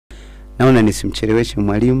Naona nisimcheleweshe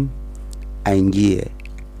mwalimu aingie.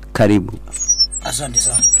 Karibu. Asante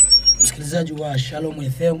sana. Msikilizaji wa Shalom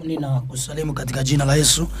FM, ninakusalimu katika jina la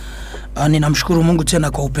Yesu. Ninamshukuru Mungu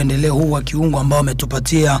tena kwa upendeleo huu wa kiungo ambao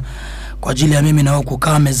ametupatia kwa ajili ya mimi na wewe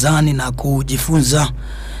kukaa mezani na kujifunza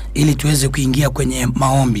ili tuweze kuingia kwenye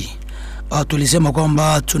maombi. Tulisema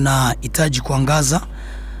kwamba tunahitaji kuangaza,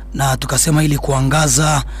 na tukasema ili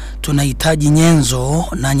kuangaza tunahitaji nyenzo,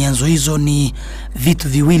 na nyenzo hizo ni vitu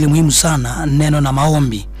viwili muhimu sana, neno na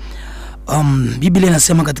maombi. Biblia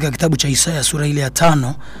inasema katika kitabu cha Isaya sura ile ya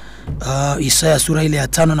 5, Isaya sura ile ya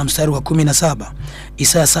 5 na mstari wa 17,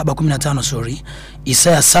 Isaya 7:15 sorry,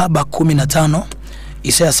 Isaya 7:15,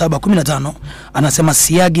 Isaya 7:15 anasema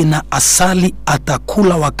siagi na asali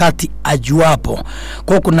atakula wakati ajuapo.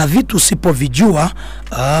 Kwa kuna vitu usipovijua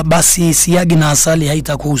basi siagi na asali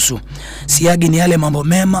haitakuhusu. Siagi ni yale mambo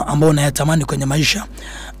mema ambayo unayatamani kwenye maisha.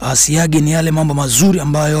 Siagi ni yale mambo mazuri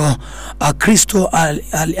ambayo Kristo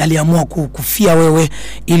aliamua kufia wewe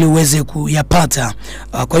ili uweze kuyapata.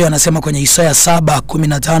 Kwa hiyo anasema kwenye Isaya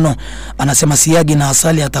 7:15 anasema siagi na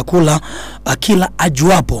asali atakula kila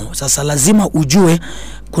ajuapo. Sasa lazima ujue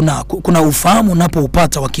kuna ufahamu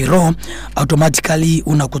unapoupata wa kiroho, automatically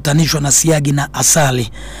unakutanishwa na siagi na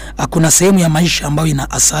asali. Kuna sehemu ya maisha ambayo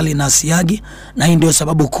ina asali na siagi, na hii ndio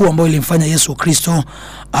sababu kuu ambayo ilimfanya Yesu Kristo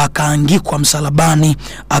akaangikwa msalabani,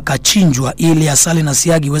 akachinjwa ili asali na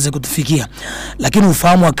siagi iweze kutufikia. Lakini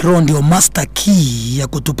ufahamu wa kiroho ndio master key ya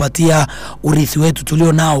kutupatia urithi wetu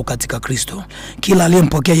tulio nao katika Kristo. Kila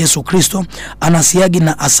aliyempokea Yesu Kristo ana siagi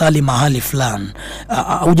na asali mahali fulani.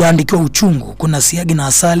 Hujaandikiwa uchungu, kuna siagi na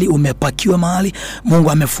asali umepakiwa mahali.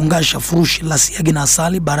 Mungu amefungasha furushi la siagi na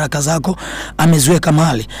asali, baraka zako ameziweka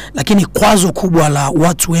mahali. Lakini kwazo kubwa la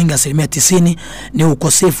watu wengi 90% ni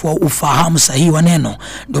ukosefu wa ufahamu sahihi wa neno.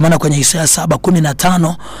 Ndio maana kwenye Isaya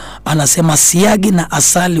 7:15 anasema siagi na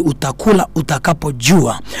asali utakula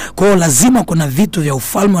utakapojua. Kwa hiyo lazima kuna vitu vya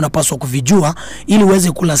ufalme unapaswa kuvijua ili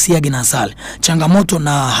uweze kula siagi na asali. Changamoto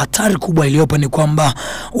na hatari kubwa iliyopo ni kwamba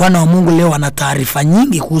wana wa Mungu leo wana taarifa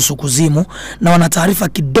nyingi kuhusu kuzimu na wana taarifa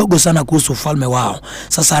kidogo sana kuhusu ufalme wao.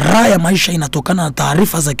 Sasa raha ya maisha inatokana na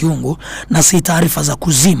taarifa za kiungu na si taarifa za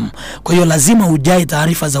kuzimu. Kwa hiyo lazima ujae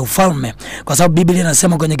taarifa za ufalme, kwa sababu Biblia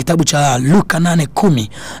inasema kwenye kitabu cha Luka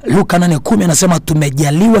 8:10 anasema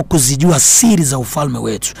tumejaliwa kuzijua siri za ufalme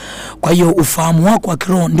wetu. Kwa hiyo ufahamu wako wa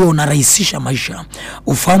kiroho ndio unarahisisha maisha.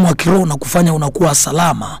 Ufahamu wa kiroho unakufanya unakuwa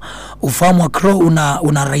salama. Ufahamu wa kiroho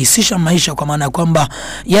unarahisisha maisha, kwa maana kwamba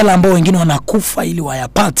yale ambao wengine wanakufa ili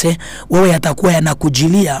wayapate, wewe yatakuwa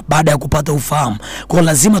yanakujilia baada ya kupata ufahamu. Kwa hiyo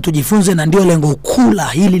lazima tujifunze, na ndio lengo kula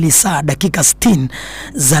hili lisaa dakika 60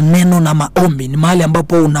 za neno na maombi. Ni mahali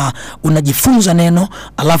ambapo unajifunza neno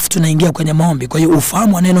alafu tunaingia kwenye maombi. Kwa hiyo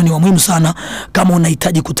ufahamu wa neno ni wa muhimu sana kama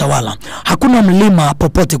unahitaji kutawala. Hakuna mlima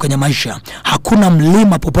popote kwenye maisha. Hakuna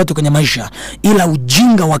mlima popote kwenye maisha ila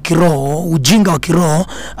ujinga wa kiroho. Ujinga wa kiroho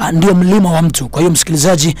ndio mlima wa mtu. Kwa hiyo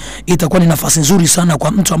msikilizaji, itakuwa ni nafasi nzuri sana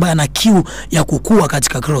kwa mtu ambaye ana kiu ya kukua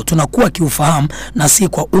katika kiroho. Tunakuwa kiufahamu na si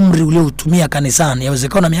kwa umri uliotumia kanisani.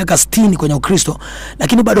 Yawezekana miaka 60 kwenye Ukristo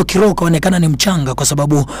lakini bado kiroho kaonekana ni mchanga, kwa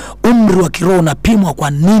sababu umri wa kiroho unapimwa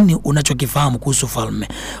kwa nini unachokifahamu kuhusu falme.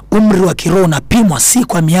 Umri wa kiroho unapimwa si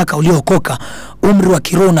kwa miaka uliokoka. Umri wa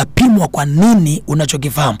kiroho unapimwa kwa nini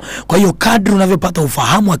unachokifahamu. Kwa hiyo kadri unavyopata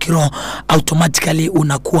ufahamu wa kiroho, automatically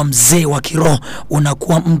unakuwa mzee wa kiroho,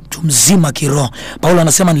 unakuwa mtu mzima kiroho. Paulo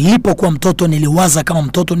anasema nilipokuwa mtoto niliwaza kama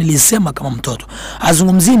mtoto, nilisema kama mtoto.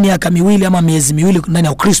 Azungumzia miaka miwili ama miezi miwili ndani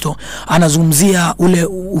ya Ukristo, anazungumzia ule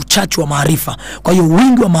uchachu wa maarifa. Kwa hiyo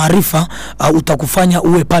wingi wa maarifa utakufanya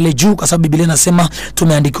uwe pale juu, kwa sababu Biblia inasema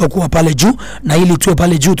tumeandikiwa kuwa pale juu, na ili tuwe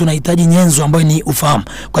pale juu tunahitaji nyenzo ambayo ni ufahamu.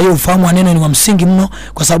 Kwa hiyo ufahamu wa neno ni wa msingi mno,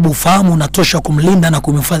 kwa sababu ufahamu unatosha kumlinda na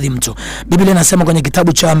kumhifadhi mtu. Biblia inasema kwenye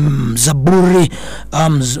kitabu cha Zaburi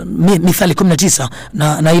Mithali 19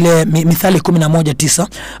 na ile Mithali 11:9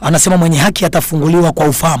 anasema mwenye haki atafunguliwa kwa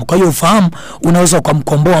ufahamu. Kwa hiyo ufahamu unaweza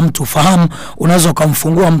kumkomboa mtu. Ufahamu unaweza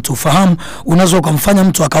kumfungua mtu. Ufahamu unaweza kumfanya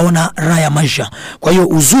mtu akaona raha ya maisha. Kwa hiyo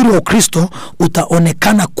uzuri wa Kristo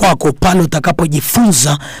utaonekana kwako pale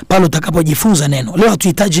utakapojifunza neno. Leo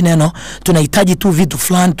hatuhitaji neno, tunahitaji tu vitu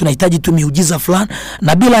fulani, tunahitaji tu miujiza fulani,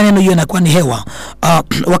 na bila neno hiyo inakuwa ni hewa.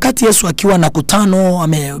 Wakati Yesu akiwa na kutano,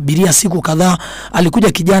 amehubiria siku kadhaa,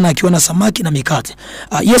 alikuja kijana akiwa na samaki na mikate.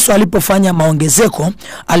 Yesu alipofanya maongezeko,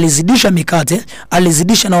 alizidisha mikate,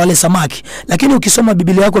 alizidisha na wale samaki. Lakini ukisoma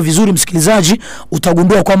Biblia yako vizuri msikilizaji,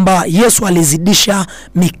 utagundua kwamba Yesu alizidisha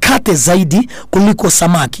mikate zaidi kuliko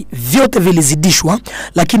samaki. Vyote vilizidishwa,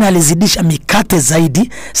 lakini alizidisha mikate zaidi.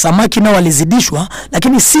 Samaki nao alizidishwa,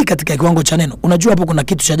 lakini si katika kiwango cha neno. Unajua hapo kuna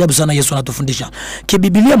kitu cha ajabu sana Yesu anatufundisha. anafundisha.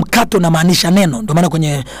 Kibibilia mkate unamaanisha neno. Ndio maana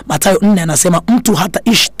kwenye Mathayo 4 anasema mtu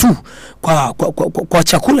hataishi tu kwa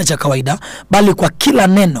chakula cha kawaida, bali kwa kila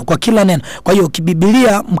neno, kwa kila neno. Kwa hiyo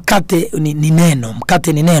kibibilia mkate ni neno,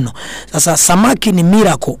 mkate ni neno. Sasa samaki ni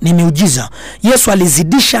miracle, ni miujiza. Yesu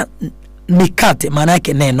alizidisha mikate, maana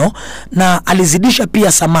yake neno, na alizidisha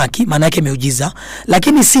pia samaki, maana yake miujiza,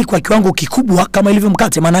 lakini si kwa kiwango kikubwa kama ilivyo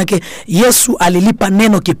mkate. Maana yake Yesu alilipa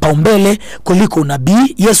neno kipaumbele kuliko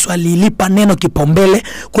unabii. Yesu alilipa neno kipaumbele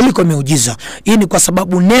kuliko miujiza. Hii ni kwa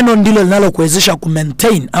sababu neno ndilo linalokuwezesha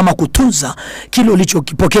ku-maintain ama kutunza kile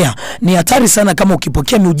ulichokipokea. Ni hatari sana kama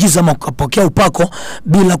ukipokea miujiza ama ukapokea upako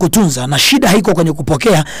bila kutunza. Na shida haiko kwenye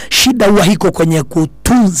kupokea, shida huwa haiko kwenye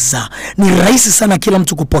kutunza. Ni rahisi sana kila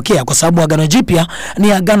mtu kupokea, kwa sababu Agano Jipya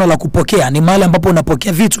ni agano la kupokea, ni mahali ambapo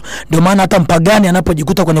unapokea vitu. Ndio maana hata mpagani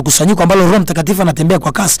anapojikuta kwenye kusanyiko ambalo Roho Mtakatifu anatembea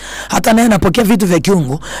kwa kasi, hata naye anapokea vitu vya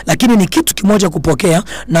kiungu, lakini ni kitu kimoja kupokea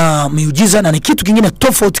na miujiza, na ni kitu kingine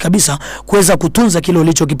tofauti kabisa kuweza kutunza kile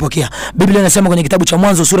ulichokipokea. Biblia inasema kwenye kitabu cha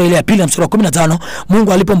Mwanzo sura ile ya 2 mstari wa 15,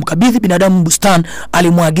 Mungu alipomkabidhi binadamu bustani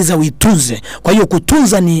alimwagiza uitunze. Kwa hiyo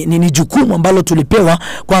kutunza ni jukumu ambalo tulipewa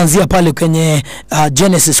kuanzia pale kwenye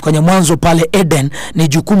Genesis, kwenye mwanzo pale Eden. Ni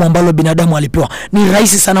jukumu ambalo binadamu alipewa. Ni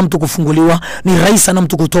rahisi sana mtu kufunguliwa, ni rahisi sana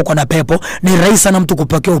mtu kutokwa na pepo, ni rahisi sana mtu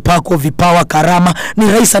kupokea upako, vipawa, karama,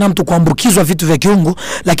 ni rahisi sana mtu kuambukizwa vitu vya kiungu,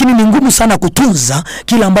 lakini ni ngumu sana kutunza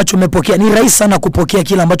kila ambacho umepokea. Ni rahisi sana kupokea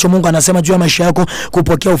kila ambacho Mungu anasema juu ya maisha yako,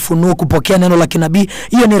 kupokea ufunuo, kupokea neno la kinabii,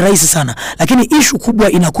 hiyo ni rahisi sana. Lakini issue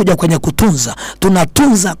kubwa inakuja kwenye kutunza.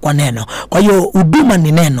 Tunatunza kwa neno. Kwa hiyo huduma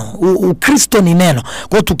ni neno, Ukristo ni neno. Kwa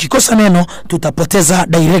hiyo tukikosa neno tutapoteza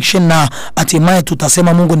direction, na hatimaye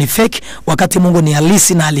tutasema Mungu ni fake wakati Mungu ni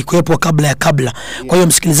halisi na alikuwepo kabla ya kabla. Kwa hiyo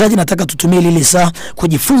msikilizaji, nataka tutumie lili saa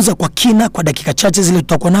kujifunza kwa kina kwa dakika chache zile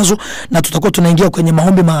tutakuwa nazo, na tutakuwa tunaingia kwenye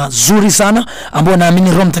maombi mazuri sana ambayo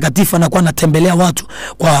naamini Roho Mtakatifu anakuwa anatembelea watu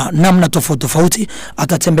kwa namna tofauti tofauti.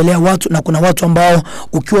 Atatembelea watu, na kuna watu ambao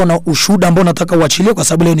ukiwa na ushuhuda ambao unataka uachilie, kwa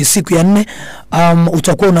sababu leo ni siku ya 4,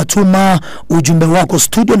 utakuwa unatuma ujumbe wako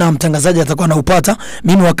studio na mtangazaji atakuwa anaupata.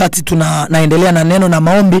 Mimi wakati naendelea na neno na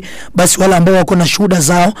maombi, basi wale ambao wako na shuhuda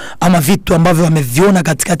zao ama vitu ambavyo wameviona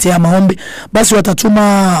katikati ya maombi, basi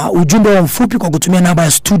watatuma ujumbe wa mfupi kwa kutumia namba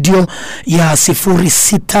ya studio ya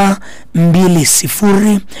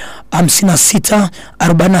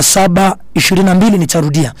 0620564722.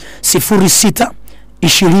 Nitarudia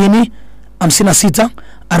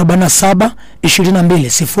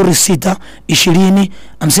 0620564722,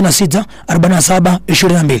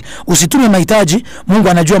 0620564722. Usitume mahitaji, Mungu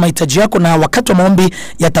anajua mahitaji yako, na wakati wa maombi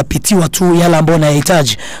yatapitiwa tu yale ambayo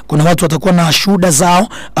unayahitaji. Kuna watu watakuwa na shuhuda zao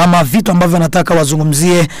ama vitu ambavyo wanataka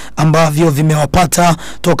wazungumzie ambavyo vimewapata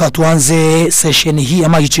toka tuanze session hii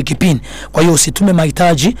ama hichi kipindi. Kwa hiyo usitume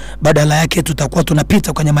mahitaji, badala yake tutakuwa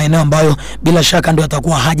tunapita kwenye maeneo ambayo bila shaka ndio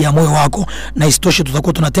yatakuwa haja ya moyo wako, na isitoshe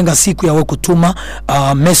tutakuwa tunatenga siku ya wewe kutuma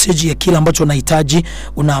message ya kila ambacho unahitaji,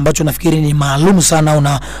 ambacho nafikiri ni maalum sana,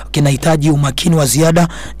 kinahitaji umakini wa ziada.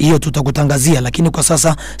 Hiyo tutakutangazia, lakini kwa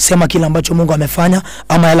sasa sema kila ambacho Mungu amefanya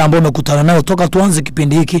ama yale ambayo umekutana nayo toka tuanze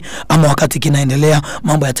kipindi hiki ama wakati kinaendelea.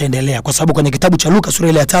 Mambo yataendelea, kwa sababu kwenye kitabu cha Luka sura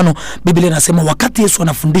ile ya 5 Biblia inasema wakati Yesu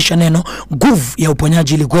anafundisha neno, nguvu ya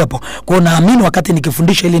uponyaji ilikuwepo. Kwa hiyo naamini wakati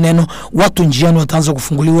nikifundisha hili neno, watu njiani wataanza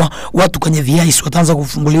kufunguliwa, watu kwenye viais wataanza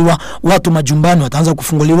kufunguliwa, watu majumbani wataanza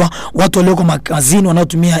kufunguliwa, watu walioko makazini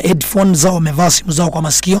wanaotumia headphones zao, wamevaa simu zao kwa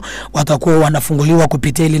masikio, watakuwa wanafunguliwa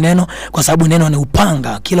kupitia hili neno, kwa sababu neno ni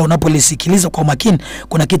upanga. Kila unapolisikiliza kwa makini,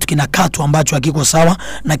 kuna kitu kinakatwa ambacho hakiko sawa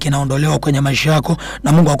na kinaondolewa kwenye maisha yako,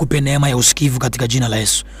 na Mungu akupe neema ya usikivu katika jina la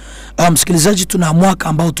Yesu. Msikilizaji, tuna mwaka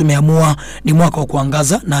ambao tumeamua ni mwaka wa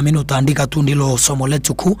kuangaza. Naamini utaandika tu ndilo somo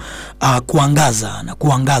letu kuu, kuangaza na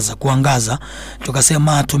kuangaza.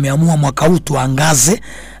 Tukasema tumeamua mwaka huu tuangaze.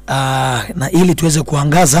 Na ili tuweze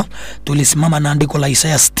kuangaza, tulisimama na andiko la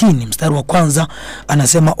Isaya 60 mstari wa 1,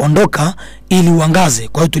 anasema ondoka ili uangaze.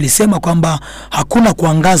 Kwa hiyo tulisema kwamba hakuna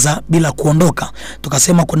kuangaza bila kuondoka.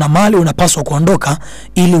 Tukasema kuna mahali unapaswa kuondoka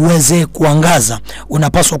ili uweze kuangaza.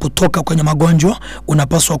 Unapaswa kutoka kwenye magonjwa,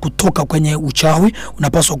 unapaswa kutoka kwenye uchawi,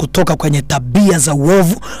 unapaswa kutoka kwenye tabia za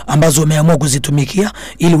uovu ambazo umeamua kuzitumikia.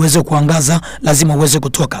 Ili uweze kuangaza lazima uweze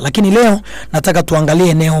kutoka. Lakini leo nataka tuangalie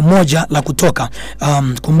eneo moja la kutoka.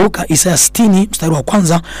 Kumbuka Isaya 60 mstari wa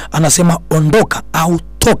 1 anasema ondoka au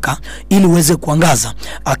kutoka ili uweze kuangaza.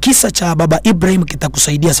 Kisa cha baba Ibrahim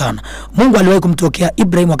kitakusaidia sana. Mungu aliwahi kumtokea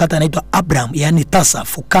Ibrahim wakati anaitwa Abraham, yani tasa,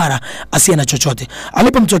 fukara, asiye na chochote.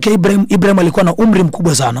 Alipomtokea Ibrahim alikuwa na umri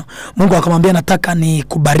mkubwa sana. Mungu akamwambia, nataka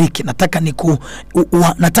nikubariki,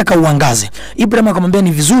 nataka uangaze. Ibrahim akamwambia,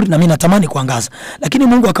 ni vizuri na mimi natamani kuangaza. Lakini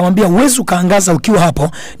Mungu akamwambia, uwezo kaangaza ukiwa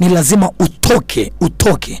hapo, ni lazima utoke.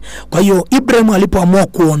 Kwa hiyo Ibrahim alipoamua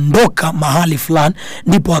kuondoka mahali fulani,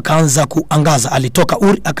 ndipo akaanza kuangaza. Alitoka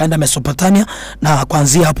Uri akaenda Mesopotamia, na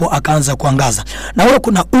kuanzia hapo akaanza kuangaza. Na wewe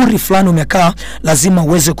kuna Uri fulani umekaa, lazima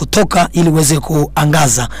uweze kutoka ili uweze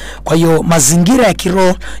kuangaza. Kwa hiyo mazingira ya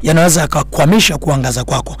kiroho yanaweza yakakwamisha kuangaza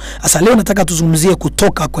kwako. Sasa leo nataka tuzungumzie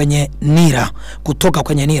kutoka kwenye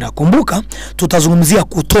nira. Kumbuka tutazungumzia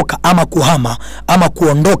kutoka ama kuhama ama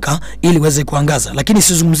kuondoka ili uweze kuangaza. Lakini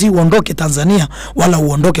sizungumzii uondoke Tanzania wala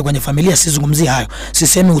uondoke kwenye familia, sizungumzii hayo.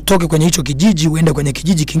 Sisemi utoke kwenye hicho kijiji uende kwenye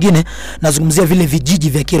kijiji kingine, nazungumzia vile vijiji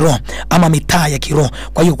vya kiroho ama mitaa ya kiroho.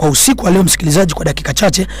 Kwa hiyo kwa usiku wa leo, msikilizaji, kwa dakika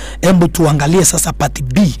chache, hebu tuangalie sasa part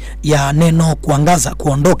B ya neno kuangaza,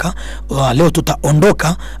 kuondoka. Leo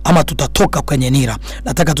tutaondoka ama tutatoka kwenye nira.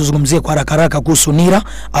 Nataka tuzungumzie kwa haraka kuhusu nira,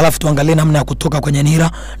 alafu tuangalie namna ya kutoka kwenye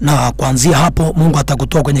nira, na kuanzia hapo Mungu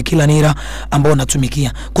atakutoa kwenye kila nira ambao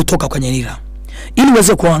unatumikia. Kutoka kwenye nira. Ili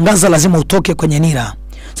uweze kuangaza lazima utoke kwenye nira.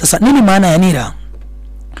 Sasa nini maana ya nira?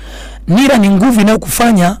 Nira ni nguvu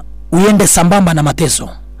inayokufanya uende sambamba na mateso.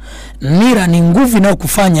 Nira ni nguvu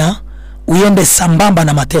inayokufanya uende sambamba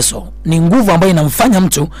na mateso. Ni nguvu ambayo inamfanya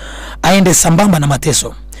mtu aende sambamba na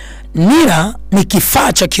mateso. Nira ni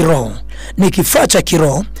kifaa cha kiroho. Ni kifaa cha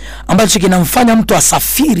kiroho ambacho kinamfanya mtu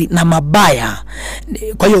asafiri na mabaya.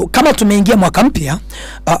 Kwa hiyo kama tumeingia mwaka mpya,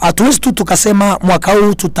 hatuwezi tu tukasema mwaka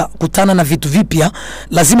huu tutakutana na vitu vipya.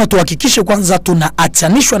 Lazima tuhakikishe kwanza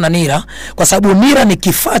tunaachanishwa na nira, kwa sababu nira ni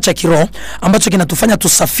kifaa cha kiroho ambacho kinatufanya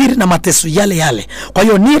tusafiri na mateso yale. Kwa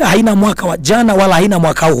hiyo nira haina mwaka wa jana wala haina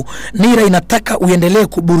mwaka huu. Nira inataka uendelee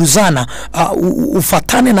kuburuzana,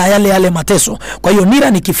 ufatane na yale mateso. Kwa hiyo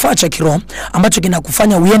nira ni kifaa cha kiroho ambacho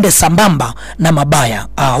kinakufanya uende sambamba na mabaya,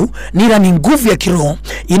 au nira ni nguvu ya kiroho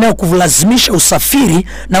inayokulazimisha usafiri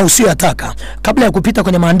na usiyotaka. Kabla ya kupita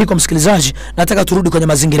kwenye maandiko, msikilizaji, nataka turudi kwenye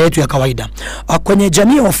mazingira yetu ya kawaida. Kwenye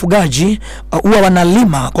jamii ya wafugaji huwa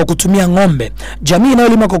wanalima kwa kutumia ng'ombe. Jamii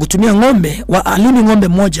inayolima kwa kutumia ng'ombe, alimi ng'ombe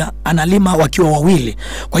mmoja, analima wakiwa wawili.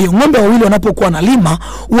 Kwa hiyo ng'ombe wawili wanapokuwa wanalima,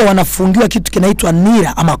 huwa wanafungiwa kitu kinaitwa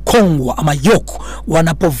nira ama kongwa ama yoku.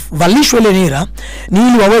 Wanapovalishwa ile nira ni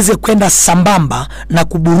ili waweze kwenda sambamba na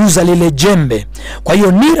kuburuza lile jembe. Kwa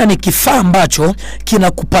hiyo nira ni kifaa ambacho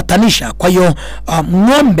kinakupatanisha. Kwa hiyo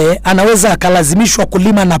ng'ombe anaweza akalazimishwa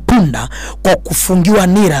kulima na punda kwa kufungiwa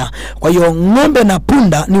nira. Kwa hiyo ng'ombe na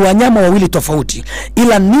punda ni wanyama wawili tofauti,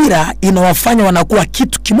 ila nira inawafanya wanakuwa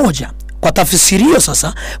kitu kimoja. Kwa tafsiri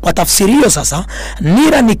hiyo sasa,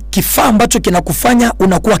 nira ni kifaa ambacho kinakufanya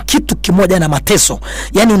unakuwa kitu kimoja na mateso.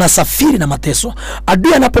 Yani unasafiri na mateso.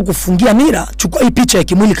 Adui anapokufungia nira, chukua hii picha ya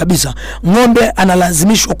kimwili kabisa. Ng'ombe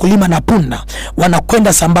analazimishwa kulima na punda,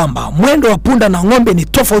 wanakwenda sambamba. Mwendo wa punda na ng'ombe ni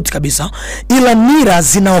tofauti kabisa, ila nira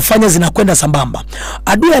zinawafanya zinakwenda sambamba.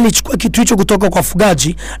 Adui alichukua kitu hicho kutoka kwa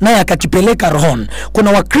wafugaji, naye akakipeleka rohoni.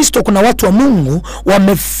 Kuna Wakristo, kuna watu wa Mungu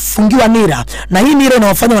wamefungiwa nira, na hii nira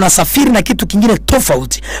inawafanya wanasafiri na kitu kingine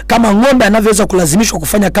tofauti, kama ng'ombe anavyoweza kulazimishwa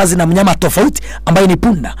kufanya kazi na mnyama tofauti ambaye ni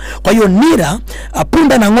punda. Kwa hiyo nira,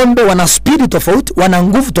 punda na ng'ombe wana spidi tofauti, wana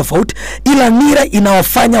nguvu tofauti, ila nira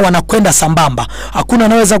inawafanya wanakwenda sambamba. Hakuna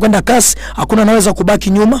anaweza kwenda kasi, hakuna anaweza kubaki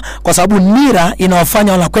nyuma, kwa sababu nira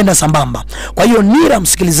inawafanya wanakwenda sambamba. Kwa hiyo nira,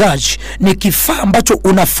 msikilizaji, ni kifaa ambacho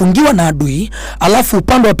unafungiwa na adui, alafu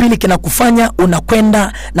upande wa pili kinakufanya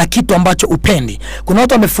unakwenda na kitu ambacho upendi. Kuna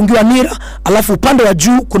watu wamefungiwa nira, alafu upande wa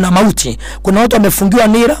juu kuna mauti. Kuna watu wamefungiwa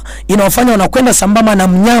nira inawafanya wanakwenda sambamba na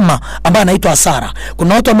mnyama ambaye anaitwa hasara.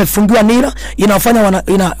 Kuna watu wamefungiwa nira inawafanya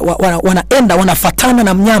wanaenda wanafatana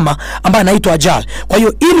na mnyama ambaye anaitwa ajali. Kwa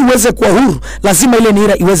hiyo ili uweze kuwa huru, lazima ile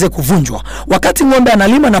nira iweze kuvunjwa. Wakati ng'ombe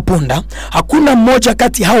analima na punda, hakuna mmoja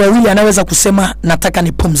kati hao wawili anaweza kusema nataka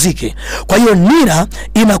nipumzike. Kwa hiyo nira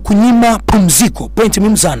inakunyima pumziko. Point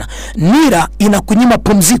muhimu sana. Nira inakunyima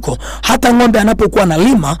pumziko. Hata ng'ombe anapokuwa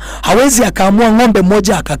analima, hawezi akaamua ng'ombe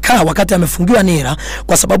mmoja akakaa wakati amefungiwa nira,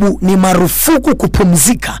 kwa sababu ni marufuku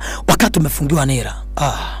kupumzika wakati umefungiwa nira.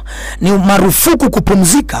 Ni marufuku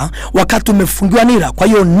kupumzika wakati umefungiwa nira. Kwa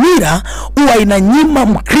hiyo nira huwa inanyima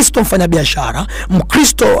Mkristo mfanyabiashara,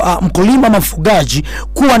 Mkristo mkulima, mfugaji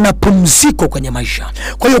kuwa na pumziko kwenye maisha.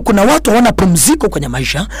 Kwa hiyo kuna watu hawana pumziko kwenye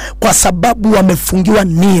maisha kwa sababu wamefungiwa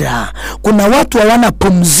nira. Kuna watu hawana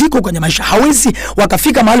pumziko kwenye maisha, hawezi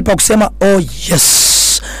wakafika mahali pa kusema oh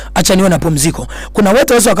yes, Yesu, acha niwe na pumziko. Kuna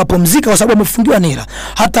watu waweza wakapumzika kwa sababu wamefungiwa nira.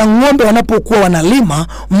 Hata ng'ombe wanapokuwa wanalima,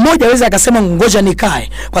 mmoja aweza akasema ngoja nikae,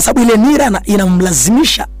 kwa sababu ile nira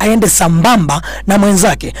inamlazimisha aende sambamba na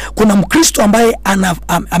mwenzake. Kuna Mkristo ambaye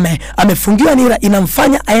amefungiwa nira,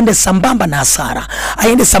 inamfanya aende sambamba na hasara,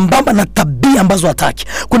 aende sambamba na tabia ambazo hataki.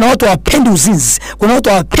 Kuna watu hawapendi uzinzi, kuna watu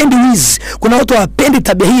hawapendi wizi, kuna watu hawapendi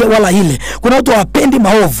tabia hii wala ile, kuna watu hawapendi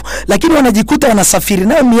maovu, lakini wanajikuta wanasafiri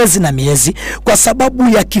nayo miezi na miezi kwa sababu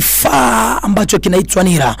ya kifaa ambacho kinaitwa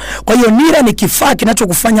nira. Kwa hiyo nira ni kifaa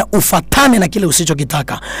kinachokufanya ufatane na kile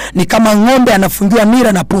usichokitaka. Ni kama ng'ombe anafungiwa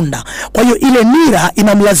nira na punda. Kwa hiyo ile nira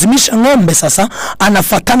inamlazimisha ng'ombe sasa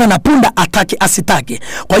anafatana na punda, atake asitake.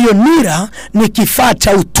 Kwa hiyo nira ni kifaa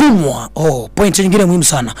cha utumwa. Point nyingine muhimu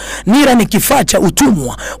sana. Nira ni kifaa cha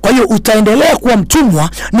utumwa. Kwa hiyo utaendelea kuwa mtumwa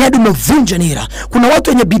ni hadi umevunja nira. Kuna watu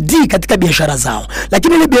wenye bidii katika biashara zao,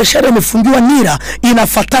 lakini ile biashara imefungiwa nira,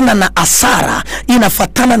 inafatana na hasara,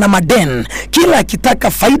 inafatana na madeni. Kila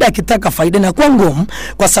akitaka faida na kwa ngumu,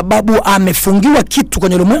 kwa sababu amefungiwa kitu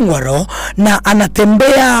kwenye ulimwengu wa roho na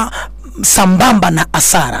anatembea sambamba na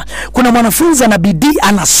hasara. Kuna mwanafunzi ana bidii,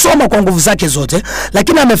 anasoma kwa nguvu zake zote,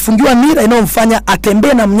 lakini amefungiwa nira inayomfanya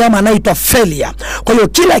atembee na mnyama anaitwa failure. Kwa hiyo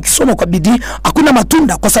kila akisoma kwa bidii hakuna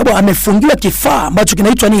matunda, kwa sababu amefungiwa kifaa ambacho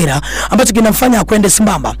kinaitwa nira, ambacho kinamfanya akwende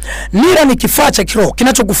sambamba. Nira ni kifaa cha kiroho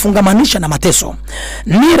kinachokufungamanisha na mateso.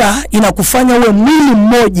 Nira inakufanya uwe mwili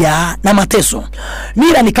mmoja na mateso.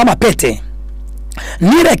 Nira ni kama pete.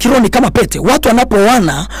 Nira ya kiroho ni kama pete. Watu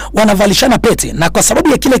wanapoana wanavalishana pete, na kwa sababu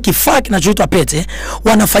ya kile kifaa kinachoitwa pete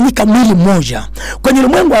wanafanyika mwili mmoja. Kwenye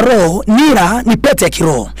ulimwengu wa roho, nira ni pete ya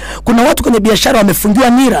kiroho. Kuna watu kwenye biashara wamefungiwa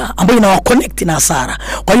nira ambayo inawaconnect na hasara.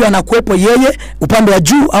 Kwa hiyo anakuepo yeye upande wa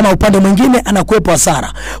juu ama upande mwingine anakuepo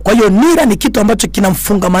hasara. Kwa hiyo nira ni kitu ambacho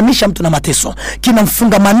kinamfungamanisha mtu na mateso,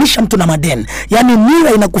 kinamfungamanisha mtu na madeni. Yaani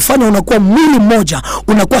nira inakufanya unakuwa mwili mmoja,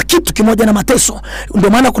 unakuwa kitu kimoja na mateso. Ndio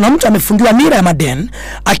maana kuna mtu amefungiwa nira ya madeni,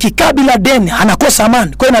 akikaa bila deni anakosa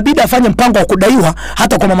amani. Kwa hiyo inabidi afanye mpango wa kudaiwa,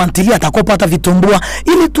 hata kwa mama ntilia atakopa hata vitumbua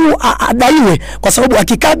ili tu adaiwe, kwa sababu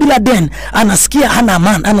akikaa bila deni anasikia hana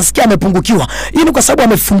amani, anasikia amepungukiwa. Hii ni kwa sababu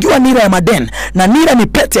amefungiwa nira ya madeni. Na nira ni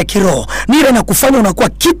pete ya kiroho. Nira inakufanya unakuwa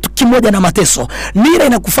kitu kimoja na mateso. Nira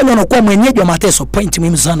inakufanya unakuwa mwenyeji wa mateso. Point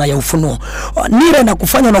muhimu sana ya ufunuo. Nira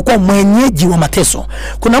inakufanya unakuwa mwenyeji wa mateso.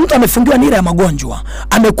 Kuna mtu amefungiwa nira ya magonjwa,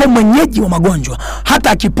 amekuwa mwenyeji wa magonjwa.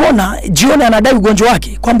 Hata akipona jioni anadai ugonjwa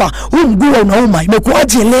wake, kwamba huu mguu unauma,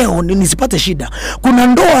 imekuaje leo nisipate shida. Kuna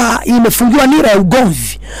ndoa imefungiwa nira ya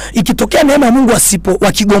ugomvi. Ikitokea neema ya Mungu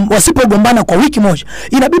wasipogombana kwa wiki moja,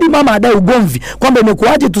 inabidi mama adai ugomvi, kwamba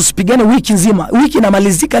imekuaje tusipigane wiki nzima, wiki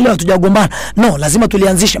inamalizika leo hatujagombana. No, lazima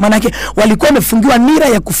tulianzisha. Maana yake walikuwa wamefungiwa nira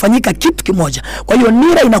ya kufanyika kitu kimoja. Kwa hiyo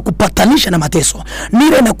nira inakupatanisha na mateso.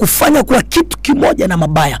 Nira inakufanya kuwa kitu kimoja na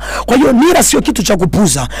mabaya. Kwa hiyo nira sio kitu cha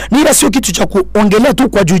kupuza. Nira sio kitu cha kuongelea tu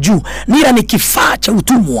kwa juju. Nira ni kifaa cha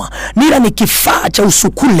utumwa. Nira ni kifaa cha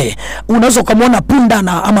usukule. Unaweza kumuona punda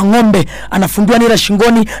ama ng'ombe anafungiwa nira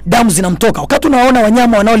shingoni, damu zinamtoka. Wakati unaona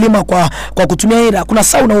wanyama wanaolima kwa kutumia nira, kuna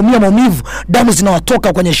saa unaumia maumivu, damu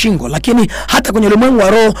zinawatoka kwenye shingo. Lakini hata kwenye ulimwengu wa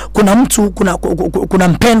roho kuna mtu, kuna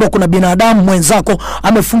mpendo, kuna binadamu mwenzako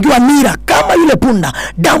amefungiwa nira kama yule punda,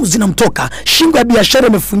 damu zinamtoka. Shingo ya biashara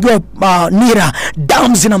imefungiwa nira,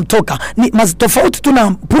 damu zinamtoka. Ni tofauti tu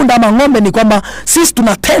na punda ama ng'ombe ni kwamba sisi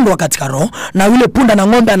tunatendwa katika roho na yule punda na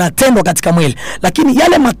ng'ombe anatendwa katika mwili. Lakini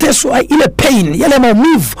yale mateso, ile pain, yale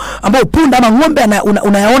maumivu ambayo punda ama ng'ombe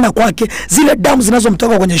unayaona kwake, zile damu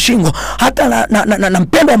zinazomtoka kwenye shingo, hata na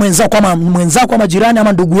mpendo wa mwenzako ama jirani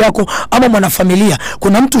ama ndugu yako ama mwanafamilia,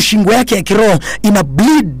 kuna mtu shingo yake ya kiroho ina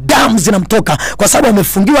bleed, damu zinamtoka kwa sababu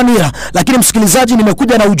amefungiwa nira. Lakini msikilizaji,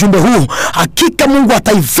 nimekuja na ujumbe huu. Hakika Mungu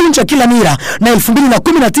ataivunja kila nira, na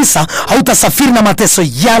 2019 hautasafiri na mateso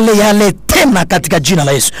yale tena katika jina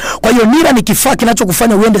la Yesu. Kwa hiyo nira ni kifaa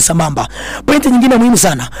kinachokufanya uende sambamba. Pointi nyingine muhimu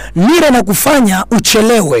sana, nira inakufanya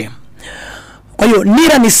uchelewe. Kwa hiyo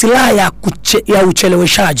nira ni silaha ya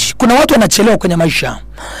ucheleweshaji. Kuna watu wanachelewa kwenye maisha.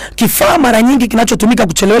 Kifaa mara nyingi kinachotumika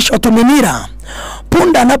kuchelewesha watu ni nira.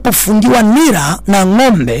 Punda anapofungiwa nira na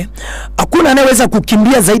ng'ombe, hakuna anayeweza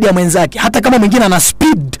kukimbia zaidi ya mwenzake. Hata kama mwingine ana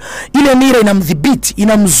speed, ile nira inamdhibiti,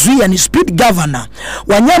 inamzuia, ni speed governor.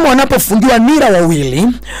 Wanyama wanapofungiwa nira wawili,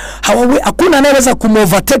 hakuna anayeweza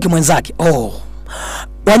kumovertake mwenzake.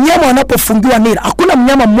 Wanyama wanapofungiwa nira, hakuna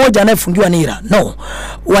mnyama mmoja anayefungiwa nira. No.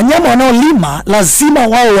 Wanyama wanaolima lazima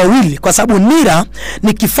wao wawili, kwa sababu nira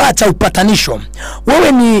ni kifaa cha upatanisho.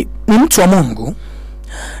 Wewe ni mtu wa Mungu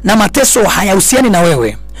na mateso hayahusiani na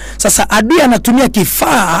wewe. Sasa adui anatumia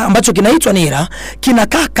kifaa ambacho kinaitwa nira,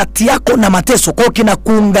 kinakaa kati yako na mateso. Kwa hiyo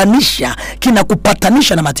kinakuunganisha,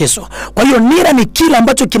 kinakupatanisha na mateso. Kwa hiyo nira ni kile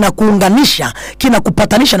ambacho kinakuunganisha,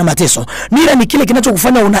 kinakupatanisha na mateso. Nira ni kile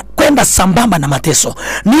kinachokufanya unakwenda sambamba na mateso.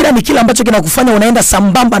 Nira ni kile ambacho kinakufanya unaenda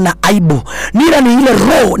sambamba na aibu. Nira ni ile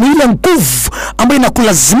roho, ni ile nguvu ambayo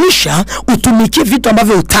inakulazimisha utumikie vitu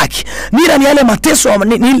ambavyo hutaki. Nira ni yale mateso,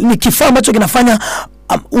 ni kifaa ambacho kinafanya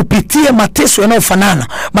upitie mateso yanayofanana.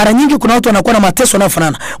 Mara nyingi kuna watu wanakuwa na mateso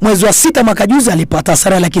yanayofanana. Mwezi wa 6 mwaka juzi alipata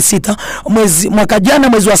hasara ya 600,000. Mwaka jana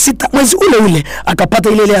mwezi wa 6, mwezi ule ule akapata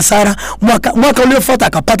ile hasara. Mwaka uliofuata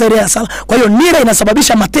akapata ile hasara. Kwa hiyo nira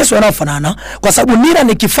inasababisha mateso yanayofanana, kwa sababu nira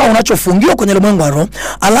ni kifaa unachofungiwa kwenye ulimwengu wa roho,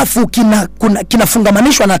 alafu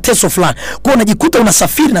kinafungamanishwa na teso fulani. Kwa unajikuta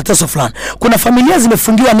unasafiri na teso fulani. Kuna familia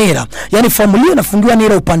zimefungiwa nira. Yaani familia inafungiwa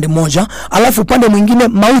nira upande mmoja, alafu upande mwingine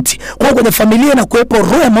mauti. Kwa hiyo kwenye familia na kuwepo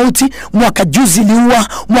roho ya mauti. Mwaka juzi iliua,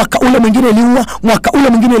 mwaka ule mwingine iliua, mwaka ule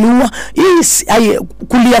mwingine iliua. Hii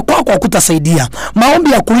kulia kwako hakutasaidia.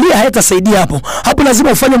 Maombi ya kulia hayatasaidia hapo. Hapo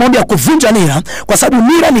lazima ufanye maombi ya kuvunja nira, kwa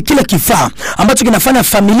sababu nira ni kile kifaa ambacho kinafanya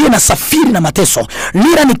familia na safiri na mateso.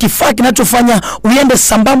 Nira ni kifaa kinachofanya uende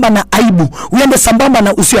sambamba na aibu, uende sambamba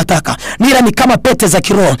na usiyotaka. Nira ni kama pete za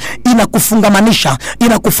kiroho, inakufungamanisha,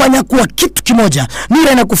 inakufanya kuwa kitu kimoja.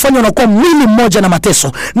 Nira inakufanya unakuwa mwili mmoja na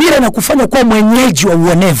mateso. Nira inakufanya kuwa mwenyeji wa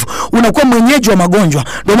uonevu, unakuwa mwenyeji wa magonjwa.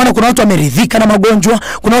 Ndio maana kuna watu wameridhika na magonjwa,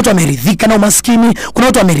 kuna watu wameridhika na umaskini, kuna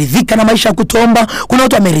watu wameridhika na maisha ya kutomba, kuna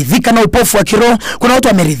watu wameridhika na upofu wa kiroho, kuna watu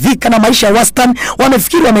wameridhika na maisha ya wastani,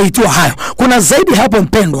 wamefikiri wameitiwa hayo. Kuna zaidi hapo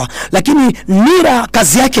mpendwa, lakini nira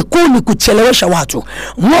kazi yake kuu ni kuchelewesha watu.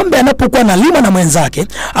 Ng'ombe anapokuwa analima na mwenzake,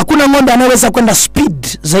 hakuna ng'ombe anayeweza kwenda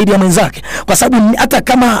speed zaidi ya mwenzake, kwa sababu hata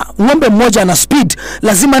kama ng'ombe mmoja ana speed,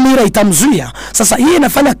 lazima nira itamzuia. Sasa hii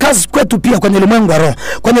inafanya kazi kwetu pia kwenye ulimwengu wa roho.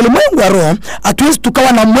 Kwenye ulimwengu wa roho hatuwezi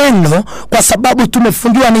tukawa na mwendo kwa sababu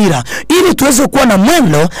tumefungiwa nira. Ili tuweze kuwa na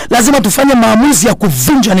mwendo, lazima tufanye maamuzi ya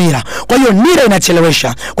kuvunja nira. Kwa hiyo nira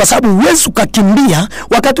inachelewesha, kwa sababu huwezi ukakimbia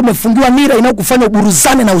wakati umefungiwa nira inayokufanya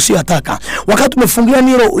uburuzane na usiyotaka. Wakati umefungiwa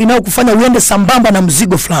nira inayokufanya uende sambamba na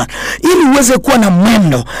mzigo fulani. Ili uweze kuwa na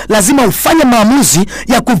mwendo, lazima ufanye maamuzi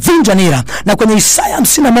ya kuvunja nira. Na kwenye Isaya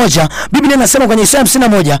 51, Biblia inasema kwenye Isaya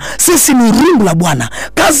 51, sisi ni rungu la Bwana.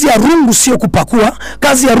 Kazi ya rungu sio kupakua,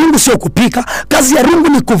 kazi ya rungu sio kupika, kazi ya rungu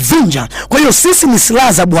ni kuvunja. Kwa hiyo sisi ni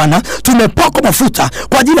silaha za Bwana, tumepakwa mafuta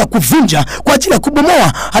kwa ajili ya kuvunja, kwa ajili ya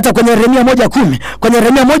kubomoa. Hata kwenye Yeremia 1:10, kwenye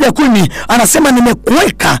Yeremia 1:10 anasema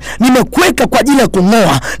nimekuweka kwa ajili ya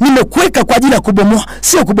kung'oa, nimekuweka kwa ajili ya kubomoa.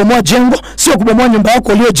 Sio kubomoa jengo, sio kubomoa nyumba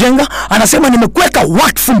yako uliyojenga. Anasema nimekuweka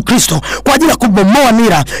wakfu Mkristo kwa ajili ya kubomoa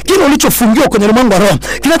nira. Kile ulichofungiwa kwenye ulimwengu wa roho,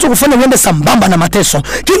 kinachokufanya uende sambamba na mateso.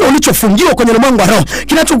 Kile ulichofungiwa kwenye ulimwengu wa roho,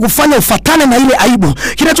 kinachokufanya ufatane na ile aibu,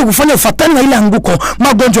 kinachokufanya ufatane na ile anguko,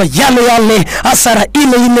 magonjwa yale yale, hasara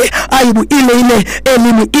ile ile, aibu ile ile,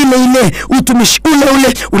 elimu ile ile, utumishi ule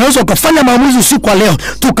ule. Unaweza ukafanya maamuzi usiku wa leo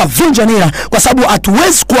tukavunja nira, kwa sababu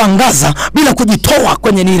hatuwezi kuangaza bila kujitoa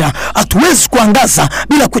kwenye nira. Hatuwezi kuangaza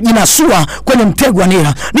bila kujinasua kwenye mtego wa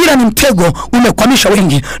nira. Nira ni mtego umekwamisha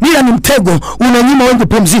wengi. Nira ni mtego unanyima wengi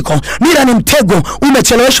pumziko. Nira ni mtego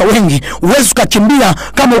umechelewesha wengi. Uwezi ukakimbia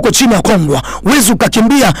kama uko chini ya kongwa. Uwezi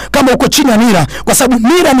ukakimbia kama uko chini ya nira, kwa sababu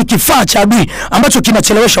nira ni kifaa cha adui ambacho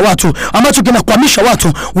kinachelewesha watu, ambacho kinakwamisha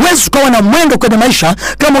watu. Uwezi ukawa na mwendo kwenye maisha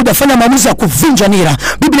kama hujafanya maamuzi ya kuvunja nira.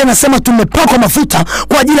 Biblia inasema tumepakwa mafuta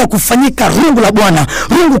kwa ajili ya kufanyika rungu la Bwana,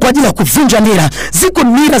 rungu kwa ajili ya kuvunja nira. Ziko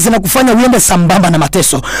nira zinakufanya uende sambamba na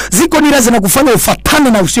mateso. Ziko nira zinakufanya ufatane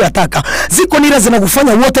na usiyotaka. Ziko nira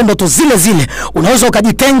zinakufanya wote ndoto zile zile. Unaweza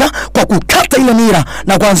ukajitenga kwa kukata ile nira,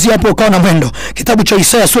 na kuanzia hapo ukawa na mwendo. Kitabu cha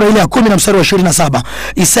Isaya sura ile ya 10 na mstari wa 27.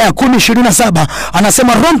 Isaya 10:27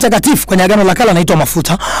 anasema Roho Mtakatifu kwenye Agano la Kale anaitwa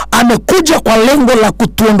mafuta, amekuja kwa lengo la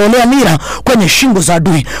kutuondolea nira kwenye shingo za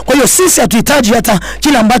adui. Kwa hiyo sisi hatuhitaji hata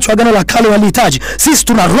kile ambacho Agano la Kale walihitaji. Sisi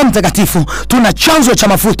tuna Roho Mtakatifu, tuna chanzo cha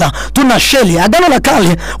mafuta, tuna sheli. Agano la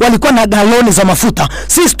Kale walikuwa na galoni za mafuta.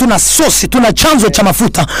 Sisi tuna sosi, tuna chanzo cha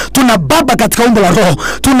mafuta. Tuna Baba katika umbo la Roho,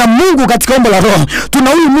 tuna Mungu katika umbo la Roho. Tuna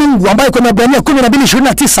huyu Mungu ambaye kwenye Ibrania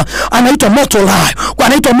 12:29 anaitwa moto lao. Kwa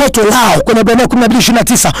anaitwa moto lao kwenye Ibrania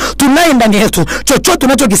 12:29. Tunaye ndani yetu. Chochote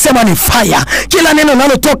tunachokisema ni fire. Kila neno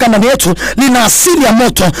linalotoka ndani yetu lina asili ya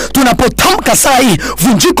moto. Tunapotamka saa hii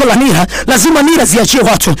vunjiko la nira, lazima nira ziachie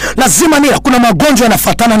watu. Lazima nira, kuna magonjwa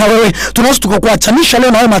yanafuatana na wewe. Tunaweza tukakuachanisha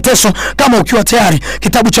leo na wewe mateso kama ukiwa tayari.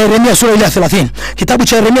 Kitabu cha Yeremia sura ile ya 30. Kitabu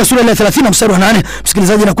cha Yeremia sura ile ya 30 mstari wa 8.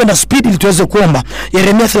 Msikilizaji, nakwenda speed ili tuweze kuomba.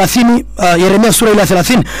 Yeremia 30, Yeremia sura ile ya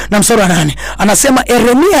 30 na mstari wa 8. Anasema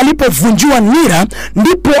Yeremia alipovunjiwa nira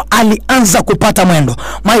ndipo alianza kupata mwendo.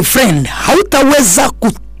 My friend, hautaweza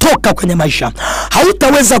kutoka kwenye maisha.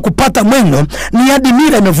 Hautaweza kupata mwendo ni hadi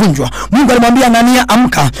nira imevunjwa. Mungu alimwambia Anania,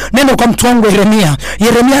 amka, nenda kwa mtu wangu Yeremia.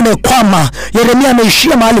 Yeremia amekwama, Yeremia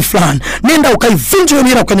ameishia mahali fulani. Nenda ukaivunje hiyo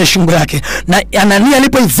nira kwenye shingo yake. Na Anania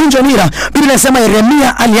alipoivunja nira, Biblia inasema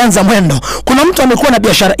Yeremia alianza mwendo. Kuna mtu amekuwa na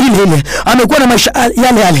biashara ile ile, amekuwa na maisha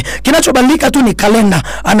yale yale. Kinachobadilika tu ni kalenda.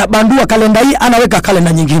 Anabandua kalenda hii, anaweka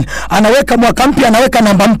kalenda nyingine. Anaweka mwaka mpya, anaweka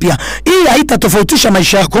namba mpya. Hii haitatofautisha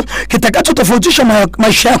maisha yako. Kitakachotofautisha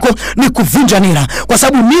maisha yako ni kuvunja nira, kwa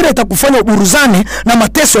sababu nira itakufanya uburuzane na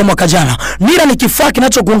mateso ya mwaka jana. Nira ni kifaa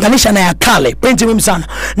kinachokuunganisha na ya kale. Pointi muhimu sana.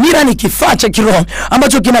 Nira ni kifaa cha kiroho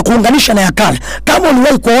ambacho kinakuunganisha na ya kale. Kama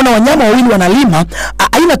uliwahi kuona wanyama wawili wanalima,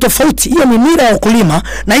 haina tofauti. Hiyo ni nira ya kulima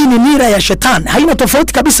na hii ni nira ya shetani. Haina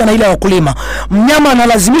tofauti kabisa na ile ya kulima. Mnyama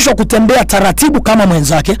analazimishwa kutembea taratibu kama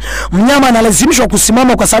mwenzake. Mnyama analazimishwa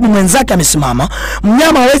kusimama kwa sababu mwenzake amesimama.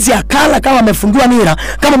 Mnyama hawezi akala kama amefungiwa nira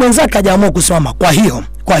kama mwenzake hajaamua kusimama.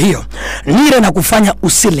 Kwa hiyo nira inakufanya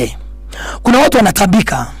usile. Kuna watu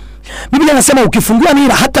wanatabika. Biblia inasema ukifungiwa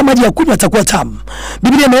nira hata maji ya kunywa yatakuwa tamu.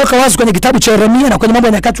 Biblia imeweka wazi kwenye kitabu cha Yeremia na kwenye Mambo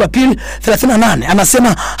ya Nyakati wa Pili 38.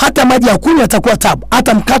 Anasema hata maji ya kunywa yatakuwa tamu,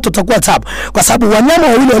 hata mkato utakuwa tamu. Kwa sababu wanyama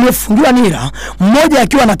wawili waliofungiwa nira, mmoja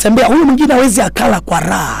akiwa anatembea, huyu mwingine hawezi akala kwa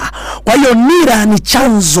raha. Kwa hiyo nira ni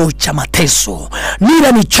chanzo cha mateso.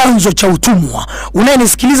 Nira ni chanzo cha utumwa.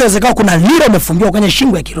 Unayenisikiliza zikao kuna nira imefungiwa kwenye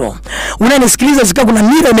shingo ya kiroho. Unayenisikiliza zikao kuna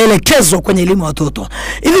nira imeelekezwa kwenye elimu ya watoto.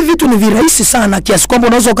 Hivi vitu ni virahisi sana kiasi kwamba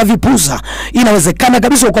unaweza ukavipuza. Inawezekana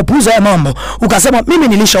kabisa ukapuza ya mambo ukasema mimi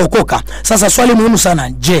nilishaokoka. Sasa swali muhimu sana,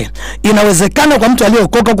 je, inawezekana kwa mtu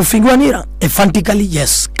aliyeokoka kufungiwa nira? Emphatically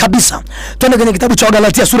yes, kabisa. Twende kwenye kitabu cha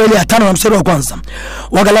Wagalatia sura ile ya 5 na mstari wa kwanza.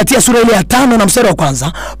 Wagalatia sura ile ya 5 na mstari wa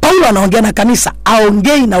kwanza. Paulo anaongea na kanisa,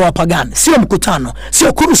 aongei na wapagani, sio mkutano,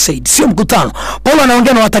 sio crusade, sio mkutano. Paulo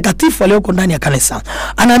anaongea na watakatifu walioko ndani ya kanisa.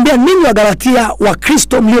 Anaambia ninyi Wagalatia wa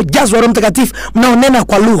Kristo mliojazwa Roho Mtakatifu, mnaonena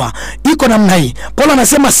kwa lugha. Iko namna hii. Paulo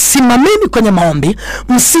anasema simameni kwenye maombi,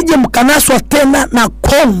 msije mkanaswa tena na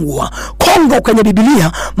kongwa. Kongwa kwenye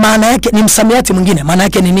Biblia maana yake ni msamiati mwingine, maana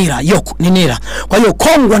yake ni nira, yoku ni nira. Kwa hiyo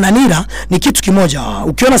kongwa na nira ni kitu kimoja.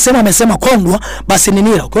 Ukiona sema amesema kongwa basi ni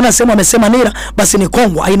nira. Ukiona sema amesema nira basi ni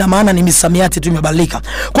kongwa. Haina maana, ni misamiati tu imebadilika.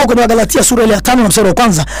 Kwa kwenye Wagalatia sura ile ya 5 na mstari wa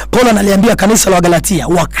kwanza, Paulo analiambia kanisa la Wagalatia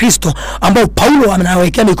wa Kristo ambao Paulo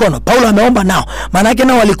anawekea mikono. Paulo ameomba nao. Maana yake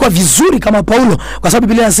nao walikuwa vizuri kama Paulo, kwa sababu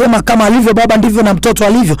Biblia inasema kama alivyo baba ndivyo na mtoto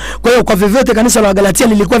alivyo. Kwa hiyo kwa vyovyote kanisa la Wagalatia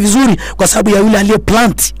lilikuwa vizuri kwa sababu ya yule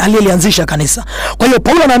aliyeplant, aliyelianzisha kanisa. Kwa hiyo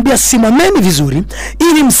Paulo anaambia simameni vizuri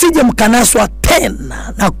ili msije mkanaswa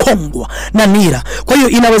tena na kongwa na nira. Kwa hiyo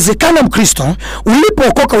inawezekana Mkristo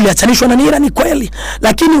ulipookoka uliachanishwa na nira, ni kweli,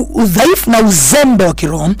 lakini udhaifu na uzembe wa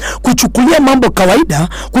kiroho, kuchukulia mambo kawaida,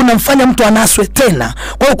 kunamfanya mtu anaswe tena.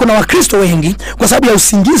 Kwa hiyo kuna Wakristo wengi kwa sababu ya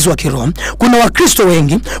usingizi wa kiroho, kuna Wakristo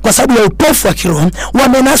wengi kwa sababu ya upofu wa kiroho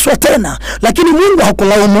wamenaswa tena. Lakini Mungu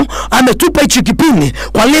hakulaumu, ametupa hichi kipindi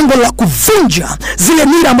kwa lengo la kuvunja zile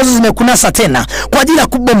nira ambazo zimekunasa tena, kwa ajili ya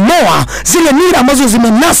kubomoa zile nira ambazo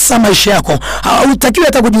zimenasa maisha yako. Hutakiwi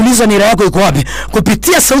hata kujiuliza nira yako iko wapi.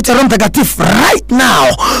 Kupitia sauti ya Roho Mtakatifu right now,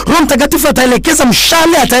 Roho Mtakatifu ataelekeza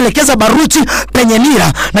mshale, ataelekeza baruti penye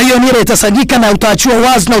nira, na hiyo nira itasagika na utaachiwa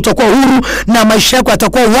wazi na utakuwa huru, na maisha yako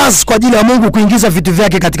yatakuwa wazi kwa ajili ya Mungu kuingiza vitu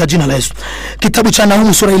vyake katika jina la Yesu. Kitabu cha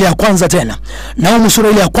Nahumu sura ile ya kwanza tena. Nahumu sura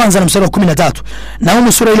ile ya kwanza na mstari wa 13.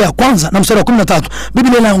 Nahumu sura ile ya kwanza na mstari wa 13.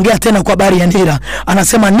 Biblia inaongea tena kwa habari ya nira.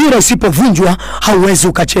 Anasema nira isipovunjwa hauwezi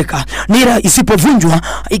ukacheka. Nira isipovunjwa,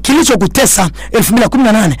 kilichokutesa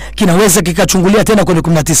 2018 kinaweza kikachungulia tena kwenye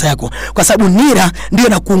 19 yako, kwa sababu nira ndio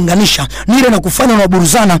inakuunganisha. Nira inakufanya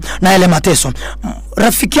unaburuzana na yale mateso.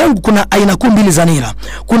 Rafiki yangu, kuna aina kuu mbili za nira.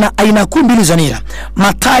 Kuna aina kuu mbili za nira.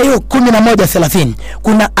 Mathayo 11:30.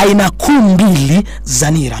 Kuna aina kuu mbili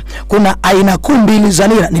za nira. Kuna aina kuu mbili za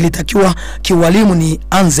nira. Nilitakiwa kiwalimu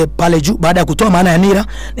nianze pale juu baada ya kutoa maana ya nira,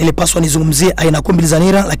 nilipaswa nizungumzie aina kuu mbili za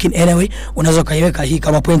nira, lakini anyway unaweza kaiweka hii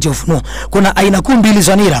kama pointi ya ufunuo. Kuna aina kuu mbili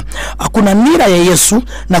za nira. Kuna nira ya Yesu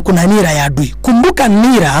na kuna nira ya adui. Kumbuka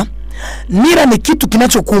nira ni kitu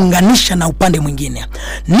kinachokuunganisha na upande mwingine.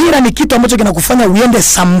 Nira ni kitu ambacho kinakufanya uende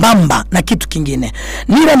sambamba na kitu kingine.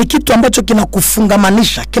 Nira ni kitu ambacho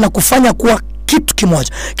kinakufungamanisha, kinakufanya kuwa kitu kimoja,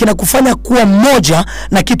 kinakufanya kuwa moja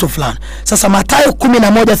na kitu fulani. Sasa Mathayo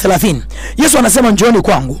 11:30, Yesu anasema njooni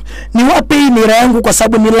kwangu niwape hii nira yangu, kwa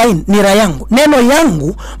sababu ni laini nira yangu. Neno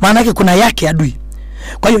yangu maana yake kuna yake adui.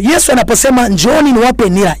 Kwa hiyo Yesu anaposema njooni niwape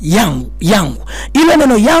nira yangu, ile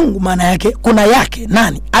neno yangu maana yake kuna yake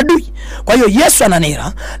nani? Adui. Kwa hiyo Yesu ana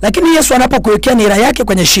nira, lakini Yesu anapokuwekea nira yake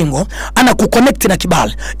kwenye shingo, anakuconnect na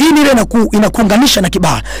kibali. Hii nira inakuunganisha na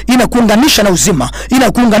kibali, inakuunganisha na uzima,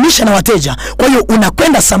 inakuunganisha na wateja. Kwa hiyo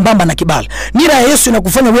unakwenda sambamba na kibali. Nira ya Yesu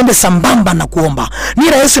inakufanya uende sambamba na kuomba.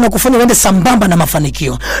 Nira ya Yesu inakufanya uende sambamba na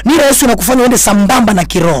mafanikio. Nira ya Yesu inakufanya uende sambamba na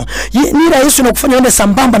kiroho. Nira ya Yesu inakufanya uende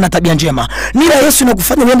sambamba na tabia njema. Nira ya Yesu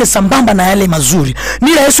inakufanya uende sambamba na yale mazuri.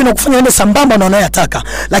 Nira ya Yesu inakufanya uende sambamba na unayotaka.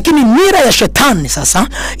 Lakini nira ya shetani sasa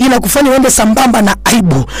inakufanya uende sambamba na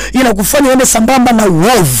aibu, inakufanya uende sambamba na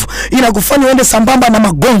uovu, inakufanya uende sambamba na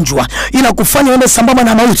magonjwa, inakufanya uende sambamba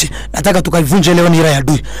na mauti. Nataka tukaivunje leo nira ya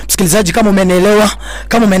adui. Msikilizaji, kama umenielewa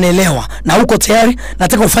na uko tayari,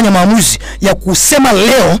 nataka ufanye maamuzi ya kusema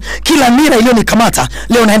leo, kila nira iliyonikamata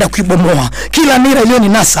leo naenda kuibomoa, kila nira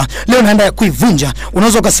iliyoninasa leo naenda kuivunja.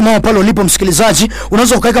 Unaweza ukasimama pale ulipo msikilizaji,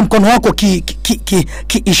 unaweza ukaweka mkono wako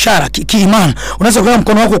ishara imani. Unaweza kuweka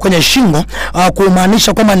mkono wako kwenye shingo,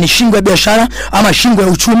 kumaanisha kwamba ni shingo ya biashara ama shingo ya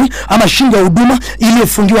uchumi ama shingo ya huduma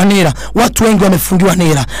iliyofungiwa nira. Watu wengi wamefungiwa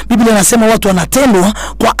nira. Biblia inasema watu wanatendwa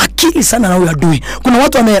kwa akili sana na huyo adui. Kuna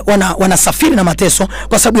watu wanasafiri na mateso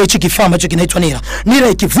kwa sababu ya hichi kifaa ambacho kinaitwa nira. Nira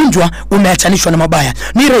ikivunjwa umeachanishwa na mabaya.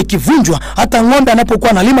 Nira ikivunjwa, hata ng'ombe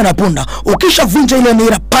anapokuwa analima na punda, ukishavunja ile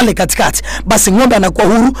nira pale katikati, basi ng'ombe anakuwa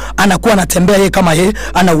huru, anakuwa anatembea yeye kama yeye,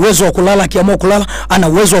 ana uwezo wa kulala akiamua kulala, ana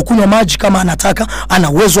uwezo wa kunywa maji kama anataka, ana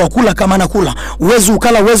uwezo wa kula kama anakula. Uwezo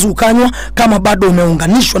ukala, uwezo ukanywa kama bado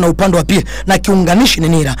umeunganishwa na upande wa pili, na kiunganishi ni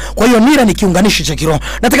nira. Kwa hiyo nira ni kiunganishi cha kiroho.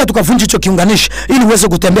 Nataka tukavunje hicho kiunganishi ili uweze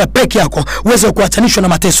kutembea peke yako, uweze kuachanishwa na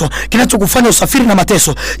mateso, kinachokufanya usafiri na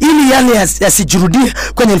mateso, ili yale yasijirudie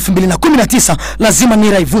kwenye 2019. Lazima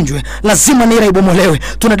nira ivunjwe, lazima nira ibomolewe.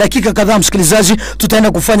 Tuna dakika kadhaa msikilizaji,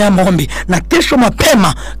 tutaenda kufanya maombi, na kesho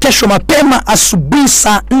mapema asubuhi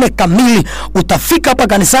saa 4 kamili utafika hapa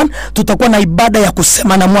kanisani. Tutakuwa na ibada ya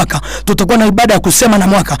kusema na mwaka.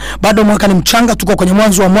 Bado mwaka ni mchanga, tuko kwenye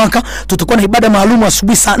mwanzo wa mwaka. Tutakuwa na ibada maalum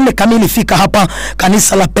asubuhi saa 4 kamili. Fika hapa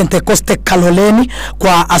kanisa la Pentekoste Kaloleni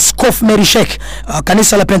kwa Askofu Merishek.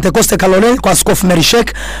 Kanisa la Pentekoste Kaloleni kwa Askofu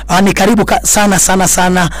Merishek ni karibu sana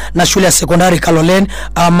na shule ya sekondari Kaloleni.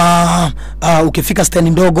 Ama ukifika stendi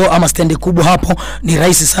ndogo ama stendi kubwa, hapo ni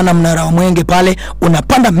rahisi sana. Mnara wa Mwenge pale,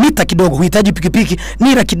 unapanda mita kidogo, uhitaji pikipiki.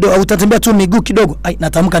 Nira kidogo, utatembea tu miguu kidogo.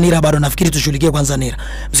 Natamka nira bado, nafikiri tushughulikie kwanza nira.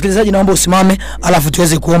 Msikilizaji, naomba usimame alafu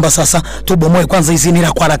tuweze kuomba sasa. Tubomoe kwanza hizi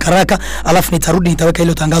nira kwa haraka, alafu nitarudi nitaweka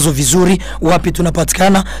ile tangazo vizuri, wapi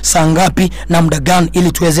tunapatikana, saa ngapi na muda gani,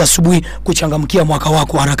 ili tuweze asubuhi kuchangamkia mwaka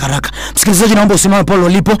wako haraka. Msikilizaji, naomba usimame pale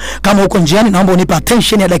ulipo. Kama uko njiani, naomba unipe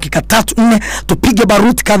attention ya dakika 3-4, tupige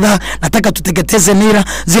baruti kadhaa. Nataka tuteketeze nira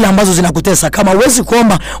zile ambazo zinakutesa. Kama uwezi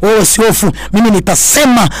kuomba, wewe usihofu, mimi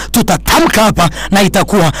nitasema, tutatamka hapa na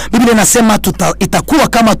itakuwa. Biblia inasema itakuwa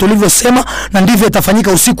kama tulivyosema, na ndivyo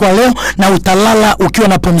itafanyika usiku wa leo, na utalala ukiwa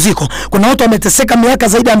na pumziko. Kuna watu wameteseka miaka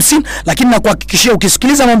zaidi ya 50, lakini nakuhakikishia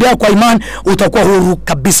ukisikiliza mambo yako kwa imani utakuwa huru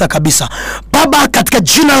kabisa. Baba, katika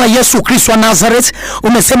jina la Yesu Kristo wa Nazareth,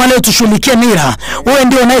 umesema leo tushughulikie nira. Wewe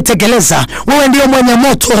ndio unayetekeleza, wewe ndio mwenye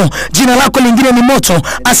moto, jina lako lingine ni moto,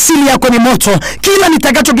 asili yako ni moto. Kila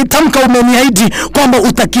nitakachokitamka umeniahidi kwamba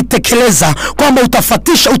utakitekeleza, kwamba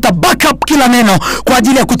utafatisha, utaback up kila neno kwa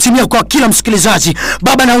ajili ya kutimia kwa kila msikilizaji.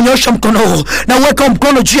 Baba, na unyosha mkono huu, na uweka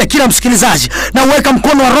mkono juu ya kila msikilizaji, na uweka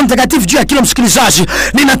mkono wa Roho Mtakatifu juu ya kila msikilizaji.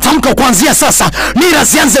 Ninatamka kuanzia sasa, nira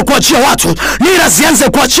zianze kuachia watu, nira zianze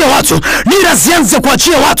kuachia watu, nira zianze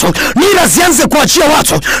kuachia watu, nira zianze kuachia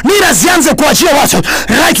watu, nira zianze kuachia watu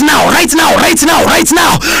right now.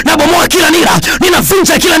 Na bomoa kila nira,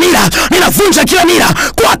 ninavunja kila nira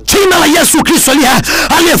kwa jina la Yesu Kristo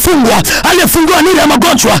aliyefungiwa nira ya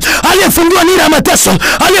magonjwa, aliyefungiwa nira ya mateso,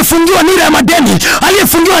 aliyefungiwa nira ya madeni,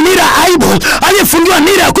 aliyefungiwa nira ya aibu, aliyefungiwa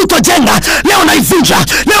nira ya kutojenga, leo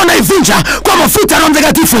naivunja kwa mafuta ya Roho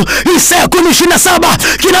Mtakatifu. Isaya 10:27,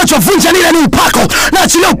 kinachovunja nira ni upako.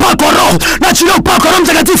 Naachilia upako wa Roho, naachilia upako wa Roho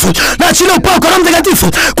Mtakatifu, naachilia upako wa Roho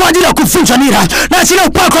Mtakatifu kwa ajili ya kuvunja nira, naachilia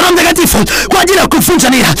upako wa Roho Mtakatifu kwa ajili ya kuvunja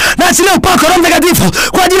nira, naachilia upako wa Roho Mtakatifu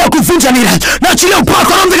kwa ajili ya kuvunja nira, naachilia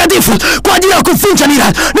upako wa Roho Mtakatifu kwa ajili ya kuvunja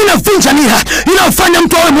nira. Ninavunja nira inafanya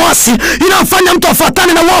mtu awe mwasi, inafanya mtu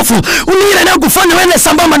afuatane na uovu, nira inayokufanya wewe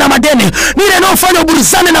sambamba na madeni, nira inayofanya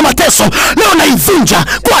uburizane na mateso, leo naivunja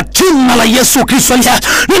kwa jina la Yesu Kristo.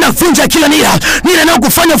 Ninavunja kila nira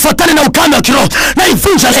inayokufanya ufuatane na ukame wa kiroho,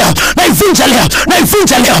 naivunja leo.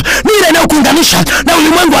 Nira inayokuunganisha na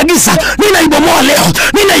ulimwengu wa giza, ninaibomoa leo,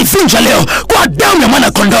 ninaivunja leo kwa damu ya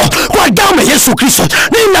mwana kondoo, kwa damu ya Yesu Kristo.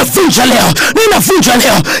 Ninavunja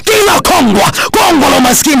leo kila kongo la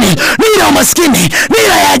umaskini, nira ya umaskini,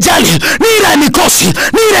 nira ya ajali, nira ya mikosi,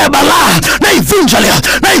 nira ya balaa, naivunja leo,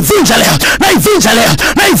 naivunja leo, naivunja leo,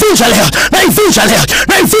 naivunja leo, naivunja leo,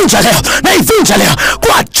 naivunja leo, naivunja leo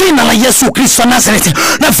kwa jina la Yesu Kristo Nazareth.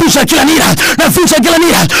 Navunja kila nira, navunja kila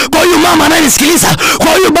nira kwa huyu mama anayenisikiliza, kwa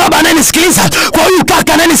huyu baba anayenisikiliza, kwa huyu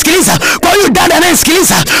kaka anayenisikiliza, kwa huyu dada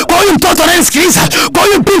anayenisikiliza, kwa huyu mtoto anayenisikiliza, kwa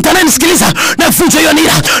huyu binti anayenisikiliza. Navunja hiyo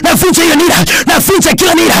nira, navunja hiyo nira, navunja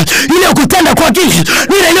kila nira ile kutenda kwa akili,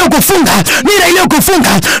 nira ile kufunga, nira ile kufunga,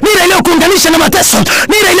 nira ile kuunganisha na mateso,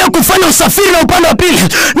 nira ile kufanya usafiri na upande wa pili,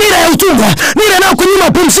 nira ya utumwa, nira na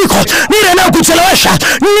kunyima pumziko, nira na kuchelewesha,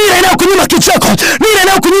 nira na kunyima kicheko, nira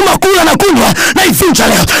na kunyima kula na kunywa. Naivunja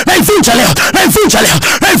leo, naivunja leo, naivunja leo,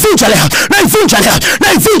 naivunja leo, naivunja leo,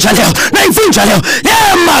 naivunja leo, naivunja leo.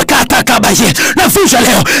 Makata kabaye, navunja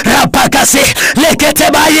leo. Rapakase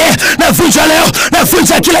leketebaye, navunja leo,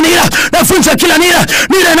 navunja kila nira, navunja kila nira,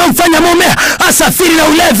 nira na mfanya mume asafiri na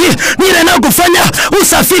ulevi, nira na kufanya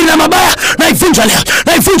usafiri na mabaya. Naivunja leo,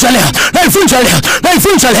 naivunja leo, naivunja leo,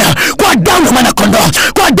 naivunja leo kwa damu ya mwanakondoo,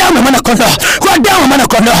 kwa damu ya mwanakondoo, kwa damu ya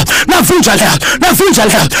mwanakondoo. Navunja leo, navunja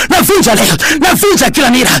leo, navunja leo, navunja kila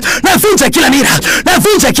nira, navunja kila nira,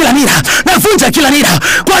 navunja kila nira, navunja kila nira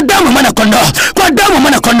kwa damu ya mwanakondoo, kwa damu ya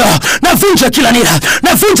mwanakondoo. Navunja kila nira,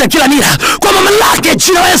 navunja kila nira kwa mamlaka ya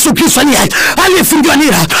jina la Yesu Kristo aliyefungiwa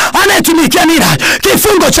nira, anayetumikia nira,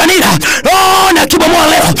 kifungo cha nira. Na kibomoa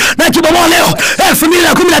leo, na kibomoa leo.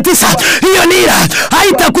 2019 hiyo nira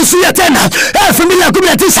haitakusuia tena.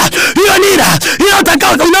 2019 hiyo nira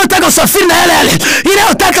inayotaka usafiri na yale yale,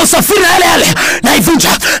 inayotaka usafiri na yale yale. Naivunja,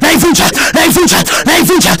 naivunja, naivunja,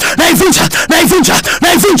 naivunja, naivunja, naivunja,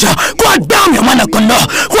 naivunja kwa damu ya mwanakondoo,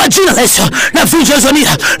 kwa jina la Yesu. Navunja hizo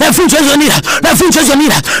nira, navunja hizo nira, navunja hizo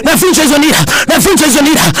nira, navunja hizo nira, navunja hizo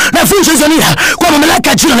nira, navunja hizo nira kwa mamlaka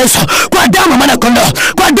ya jina la Yesu, kwa damu ya mwanakondoo,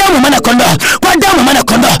 kwa damu ya mwanakondoo, kwa damu ya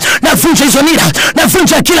mwanakondoo. Navunja hizo nira,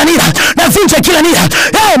 navunja kila nira, navunja kila nira.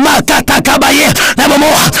 Makata kabaye,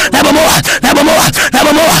 nabomoa, nabomoa, nabomoa,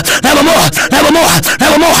 nabomoa, nabomoa, nabomoa,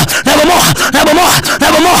 nabomoa, nabomoa, nabomoa,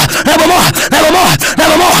 nabomoa, nabomoa, nabomoa,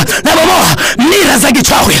 nabomoa, nabomoa nira za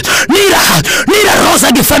kichawi, nira roho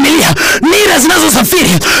za kifamilia, nira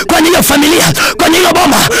zinazosafiri kwenye hiyo familia, kwenye hiyo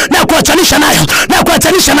boma, na kuachanisha nayo, na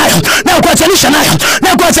kuachanisha nayo, na kuachanisha nayo,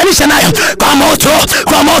 na kuachanisha nayo kwa moto,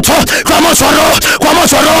 kwa moto, kwa moto wa roho, kwa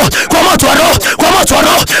moto wa roho, kwa moto wa roho, kwa moto wa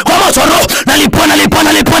roho, kwa moto wa roho. Nalipua, nalipua,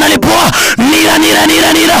 nalipua, nalipua nira, nira,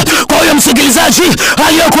 nira, nira kwa huyo msikilizaji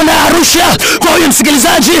aliyoko na Arusha, kwa huyo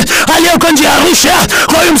msikilizaji aliyoko nje ya Arusha,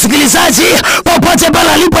 kwa huyo msikilizaji popote pale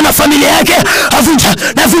alipo na familia yake. Avunja,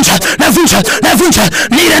 navunja, navunja, navunja.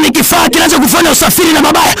 Nira ni kifaa kinachokufanya usafiri na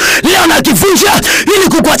mabaya. Leo nakivunja ili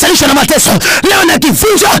kukuachanisha na mateso. Leo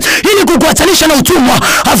nakivunja ili kukuachanisha na utumwa.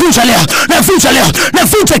 Avunja leo, navunja leo,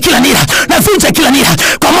 navunja kila nira, navunja kila nira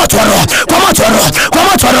kwa moto wa roho, kwa moto wa roho, kwa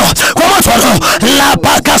moto wa roho, kwa moto wa roho. La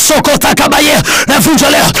paka soko takabaye, navunja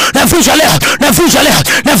leo, navunja leo, navunja leo,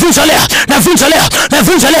 navunja leo, navunja leo,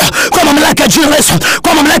 navunja leo kwa mamlaka ya jina la Yesu,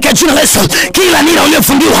 kwa mamlaka ya jina la Yesu. Kila nira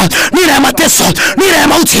uliyofungiwa, nira ya mateso, nira ya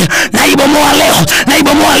mauti, naibomoa leo,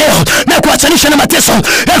 naibomoa leo na kuachanisha na mateso.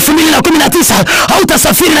 2019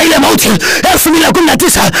 hautasafiri na ile mauti.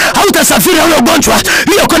 2019 hautasafiri na ule ugonjwa,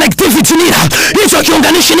 hiyo connectivity nira, hicho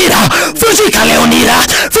kiunganishi nira. Vunjika leo nira,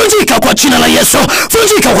 vunjika kwa jina la Yesu,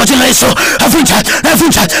 vunjika kwa jina la Yesu. Avunja,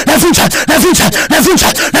 navunja, navunja, navunja,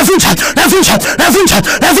 navunja, navunja, navunja, navunja,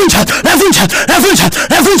 navunja, navunja, navunja,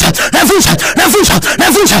 navunja, navunja, navunja,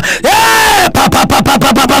 navunja. Pa pa pa pa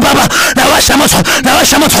pa pa pa. Nawasha moto,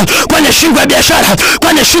 nawasha moto kwenye shingo ya biashara,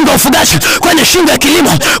 kwenye shingo ya ufugaji, kwenye shingo ya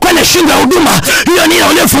kilimo, kwenye shingo ya huduma. Hiyo nira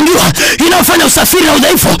iliyofungiwa inayofanya usafiri na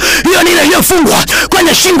udhaifu, hiyo nira iliyofungwa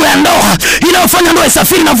kwenye shingo ya ndoa inayofanya ndoa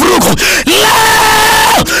isafiri na vurugu.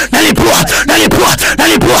 Leo nalipua, nalipua,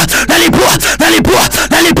 nalipua, nalipua, nalipua,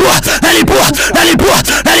 nalipua, nalipua, nalipua,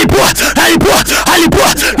 nalipua, nalipua,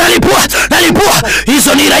 nalipua, nalipua, nalipua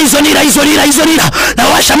hizo nira, hizo nira, hizo nira, hizo nira.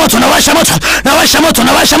 Nawasha moto, nawasha moto, nawasha moto,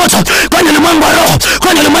 nawasha moto kwenye ulimwengu wa roho,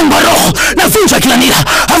 kwenye ulimwengu wa roho. Navunja kila nira,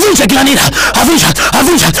 avunja kila nira, avunja,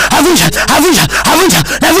 avunja, avunja, avunja, avunja,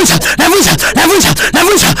 navunja, navunja, navunja,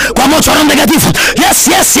 navunja kwa moto wa Roho Mtakatifu. Yes,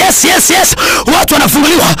 yes, yes, yes, yes. Watu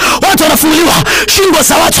wanafunguliwa, watu wanafunguliwa, shingo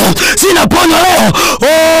za watu zinaponywa leo.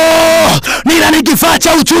 Nira ni kifaa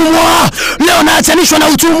cha utumwa. Leo naachanishwa na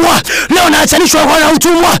utumwa, leo naachanishwa na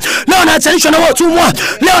utumwa, leo naachanishwa na utumwa,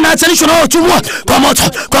 leo naachanishwa na utumwa kwa moto,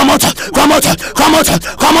 kwa moto, kwa moto, kwa moto,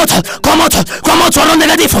 kwa moto, kwa moto, Negatifu, kwa moto wa Roho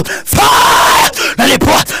Mtakatifu. Fire!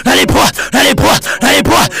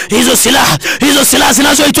 Nalipua hizo silaha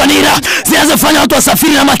zinazoitwa nira, zinazofanya watu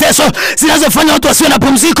wasafiri na mateso, zinazofanya watu wasiwe na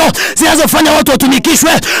pumziko, zinazofanya watu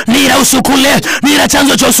watumikishwe. Nira usukule, nira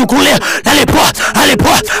chanzo cha usukule. Nalipua.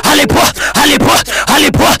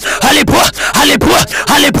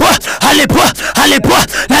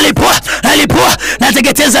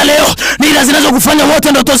 Nateketeza leo nira zinazokufanya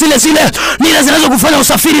wote ndoto zile, nira zinazokufanya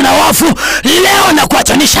usafiri na wafu. Leo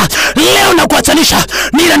nakuachanisha.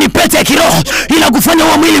 Nira ni pete ya kiroho, inakufanya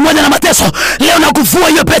uwe mwili mmoja na mateso. Leo nakufua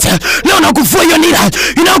hiyo pete, leo nakufua hiyo nira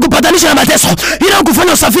inakupatanisha na mateso,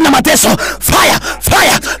 inakufanya usafiri na mateso. Fire!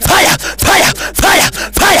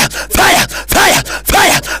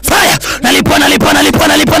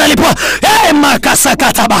 Nalipua.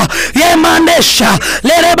 Makasakataba, mandesha,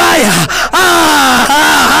 lerebaya.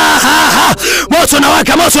 Moto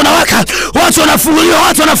unawaka.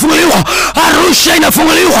 Watu wanafunguliwa. Arusha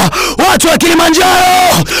inafunguliwa. Watu wa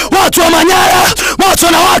Kilimanjaro, watu wa Manyara, moto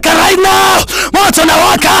unawaka right now.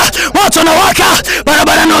 Moto unawaka.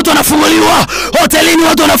 Barabarani watu wanafunguliwa. Hotelini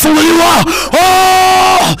watu wanafunguliwa.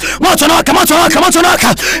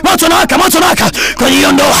 Moto unawaka. Kwenye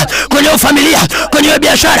hiyo ndoa, kwenye familia, kwenye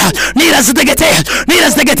biashara, nira ziteketee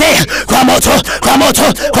kwa moto.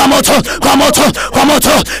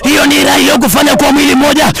 Hiyo nira iliyokufanya kuwa mwili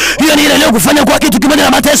mmoja, hiyo nira iliyokufanya kuwa kitu kimoja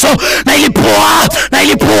na mateso, na ilipua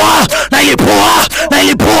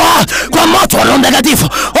kwa moto wa Roho Mtakatifu.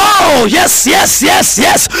 Oh yes.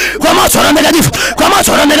 Kwa moto wa Roho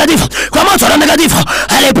Mtakatifu.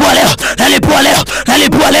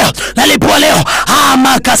 Nalipua leo.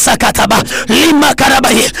 Makasakataba, lima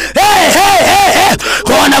karabahi.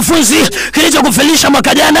 Kwa wanafunzi, kilichokufelisha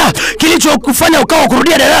mwaka jana, kilichokufanya ukawa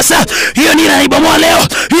kurudia darasa, hiyo nira naibomoa leo.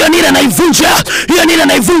 Hiyo nira naivunja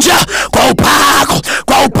kwa upako.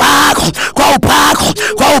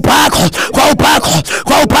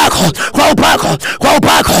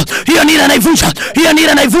 Hiyo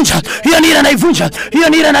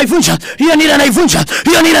nira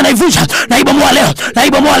naivunja. Naibomoa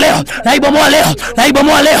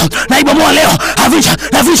leo. Navunja.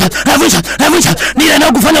 Nira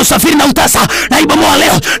inayokufanya usafiri na utasa. Naibomoa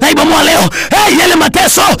leo. Yale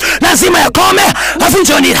mateso lazima yakome.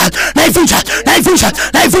 Navunja nira. Naivunja.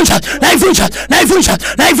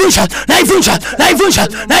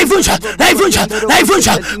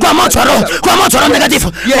 Kwa moto wa Roho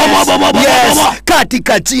Mtakatifu.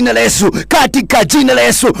 Katika jina la Yesu,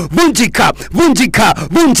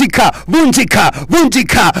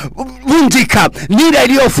 vunjika nira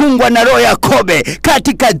iliyofungwa na roho ya kobe,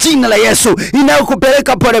 katika jina la Yesu,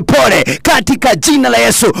 inayokupeleka polepole, katika jina la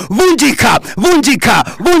Yesu. Vunjika,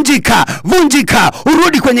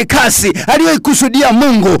 urudi kwenye kasi aliyoikusudia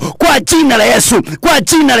Mungu, kwa jina la Yesu.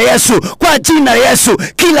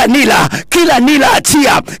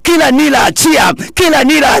 Kila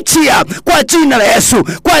nira achia, kwa jina la Yesu.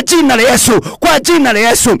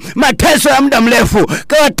 Mateso ya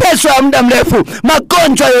muda mrefu,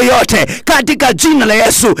 magonjwa yoyote, katika jina la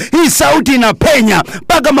Yesu. Hii sauti inapenya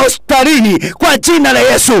mpaka hospitalini, kwa jina la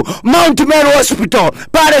Yesu. Mount Meru Hospital,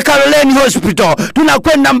 pale Caroline Hospital,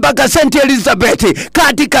 tunakwenda mpaka St. Elizabeth,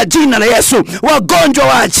 katika jina la Yesu. Wagonjwa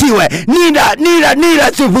waachiwe,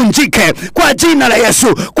 nira zivunjike, kwa jina la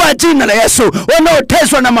Yesu.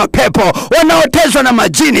 Wanaoteswa na mapepo, wanaoteswa na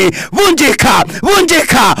majini, vunjika.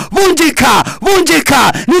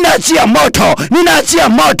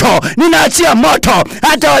 Ninaachia moto,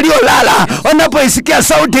 hata waliolala wanapoisikia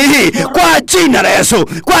sauti hii,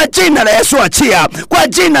 kwa jina la Yesu.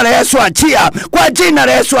 Achia, kwa jina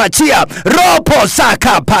la Yesu achia. Ropo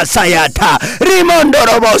saka pasayata,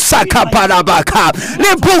 rimondorobo saka parabaka.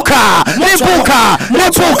 Lipuka.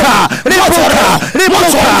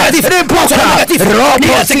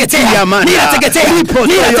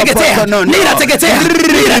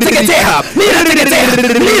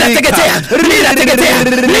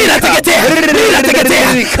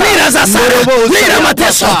 Nira za sara, nira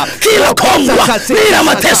mateso, kila kongwa, nira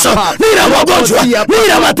mateso, nira magonjwa,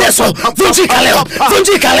 nira mateso. Vunjika leo.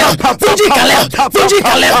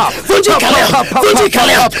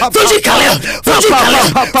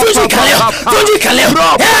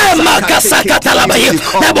 Makasakata la bayi.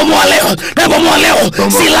 Nabomoa leo.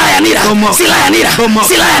 Silaha ya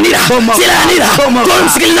nira. Kwa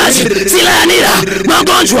msikilizaji, silaha ya nira,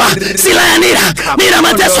 magonjwa, silaha ya nira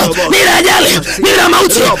mateso, nira ajali, nira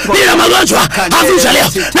mauti, nira magonjwa.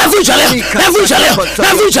 Navunja leo.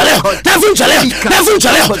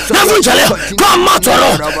 Kwa moto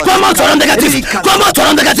Roho Mtakatifu.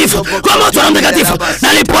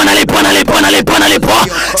 Nalipua.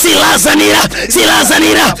 Silaha za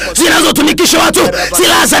nira zinazotunikisha watu,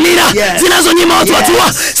 silaha za nira zinazonyima watu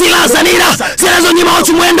hatua, silaha za nira zinazonyima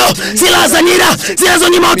watu mwendo, silaha za nira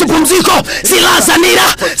zinazonyima watu pumziko, silaha za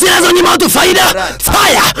nira zinazonyima watu faida.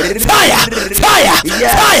 Fire, fire, fire, fire,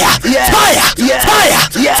 fire, fire,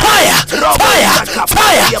 fire, fire,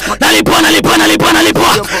 fire. Nalipua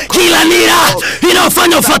kila nira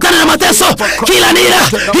inayofanya ufuatane na mateso, kila nira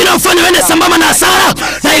inayofanya uende sambamba na hasara,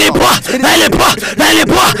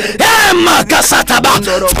 nalipua kasataba.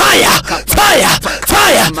 Fire, fire,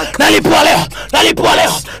 fire. Nalipua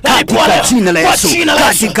leo katika jina la Yesu,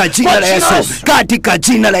 katika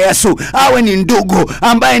jina la Yesu. Awe ni ndugu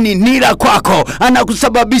ambaye ni nira kwako,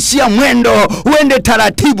 anakusababishia mwendo uende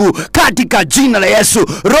taratibu, katika jina la Yesu.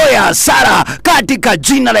 Roho ya hasara, katika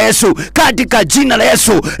jina la Yesu, katika jina la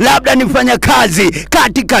Yesu. Labda nifanya kazi,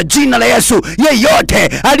 katika jina la Yesu. Yeyote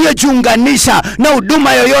aliyojiunganisha na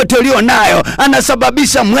huduma yoyote ulionayo,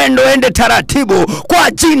 anasababisha mwendo uende taratibu,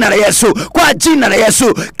 kwa jina la Yesu, kwa jina la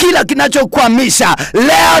Yesu. Kila kinachokwamisha,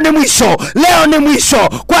 leo ni mwisho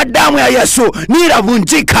kwa damu ya Yesu.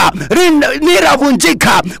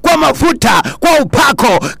 Niravunjika kwa mafuta, kwa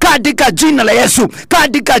upako, katika jina la Yesu,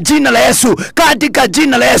 katika jina la Yesu, katika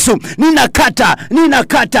jina la Yesu.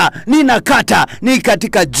 Ninakata ni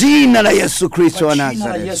katika jina la Yesu Kristo wa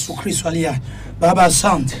Nazareth. Yesu Kristo aliye. Baba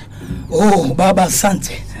asante. Baba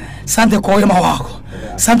asante. Asante kwa wema wako.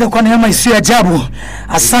 Asante kwa neema isiyo ajabu.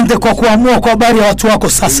 Asante kwa kuamua kwa habari ya watu wako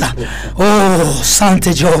sasa.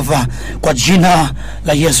 Asante Jehova, kwa jina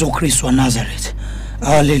la Yesu Kristo wa Nazareth.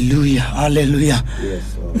 Haleluya, haleluya.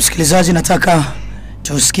 Msikilizaji, nataka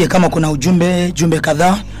tusikie kama kuna jumbe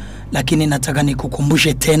kadhaa, lakini nataka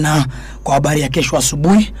nikukumbushe tena kwa habari ya kesho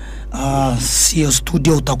asubuhi. Sio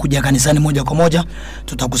studio, utakuja kanisani moja kwa moja.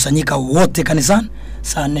 Tutakusanyika wote kanisani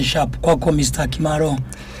saa 4 sharp. Kwako Mr. Kimaro.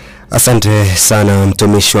 Asante sana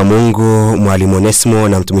mtumishi wa Mungu Mwalimu Onesmo,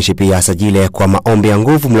 na mtumishi pia Sajile kwa maombi ya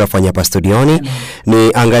nguvu mliofanya hapa studioni.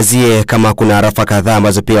 Niangazie kama kuna arafa kadhaa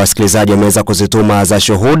ambazo pia wasikilizaji wameweza kuzituma za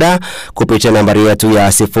shuhuda kupitia nambari yetu ya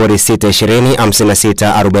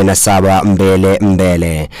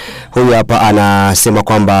 0620564722. Huyu hapa anasema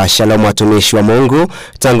kwamba shalom watumishi wa Mungu,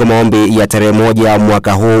 tangu maombi ya tarehe 1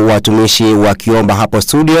 mwaka huu watumishi wakiomba hapo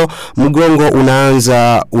studio, mgongo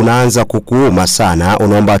unaanza kukuuma sana,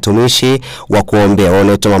 unaomba watumishi wa kuombea.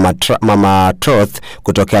 Unaitwa Mama Troth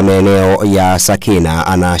kutokea maeneo ya Sakina,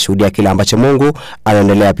 anashuhudia kile ambacho Mungu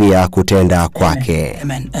anaendelea pia kutenda kwake.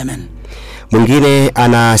 Amen, amen. Mwingine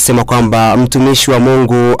anasema kwamba mtumishi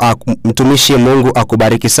Mungu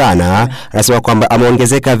akubariki sana. Anasema kwamba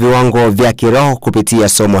ameongezeka viwango vya kiroho kupitia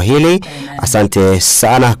somo hili. Asante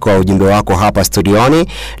sana kwa ujumbe wako hapa studioni.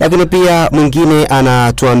 Lakini pia mwingine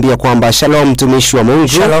anatuambia kwamba shalom mtumishi wa Mungu.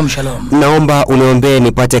 Shalom. Naomba uniombee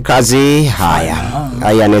nipate kazi. Haya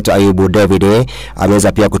anaitwa Ayubu David,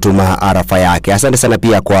 ameweza pia kutuma arafa yake. Asante sana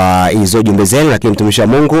pia kwa hizo jumbe zenu, lakini mtumishi wa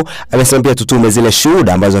Mungu amesema pia tutume zile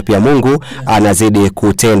shuhuda ambazo pia Mungu anazidi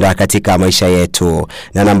kutenda katika maisha yetu.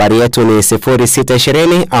 Na nambari yetu ni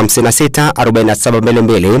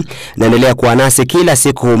 0620564722. Naendelea kuwa nasi kila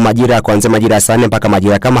siku kuanzia majira saa 4 mpaka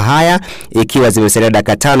majira kama haya, ikiwa zimesalia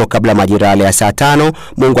dakika 5 kabla majira ya saa 5.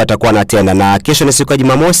 Mungu atakuwa anatenda. Na kesho ni siku ya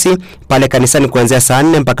Jumamosi pale kanisani kuanzia saa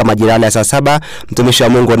 4 mpaka majira ya saa 7. Mtumishi wa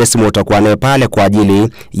Mungu Onesmo utakuwa naye pale kwa ajili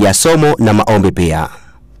ya somo na maombi pia.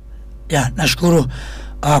 Nashukuru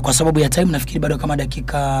kwa sababu ya time. Nafikiri bado kama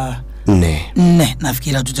dakika 4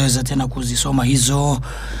 nafikiri tutaweza tena kuzisoma hizo.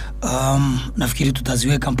 Nafikiri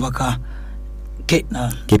tutaziweka mpaka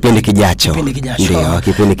kipindi kijacho. Ndio,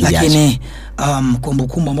 kipindi kijacho. Lakini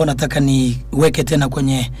kumbukumbu ambayo nataka niweke tena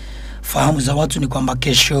kwenye fahamu za watu ni kwamba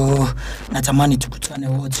kesho natamani tukutane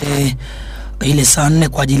wote ile saa 4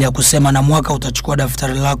 kwa ajili ya kusema na mwaka. Utachukua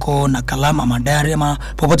daftari lako na kalamu ama diary ama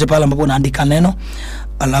popote pale ambapo unaandika neno,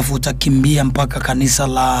 alafu utakimbia mpaka kanisa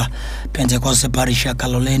la Pentecost Parish ya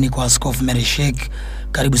Kaloleni kwa Askofu Merishek.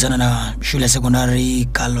 Karibu sana na shule ya sekondari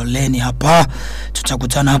Kaloleni hapa.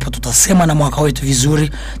 Tutakutana hapa, tutasema na mwaka wetu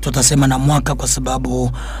vizuri. Tutasema na mwaka kwa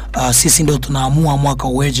sababu sisi ndio tunaamua mwaka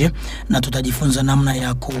uweje, na tutajifunza namna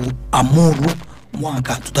ya kuamuru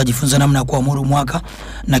mwaka. Tutajifunza namna ya kuamuru mwaka,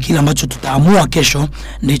 na kile ambacho tutaamua kesho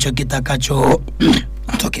ndicho kitakacho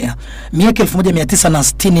tokea. Miaka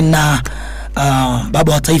 1960 na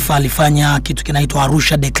baba wa taifa alifanya kitu kinaitwa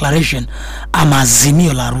Arusha Declaration ama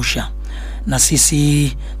azimio la Arusha, na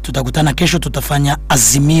sisi tutakutana kesho, tutafanya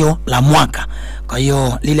azimio la mwaka. Kwa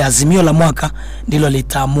hiyo lile azimio la mwaka ndilo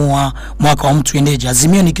litaamua mwaka wa mtu endeje.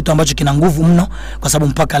 Azimio ni kitu ambacho kina nguvu mno, kwa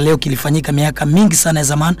sababu mpaka leo kilifanyika miaka mingi sana ya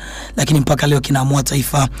zamani, lakini mpaka leo kinaamua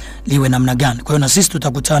taifa liwe namna gani. Kwa hiyo na sisi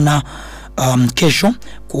tutakutana kesho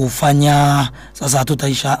kufanya sasa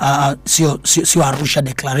hatutaisha sio Arusha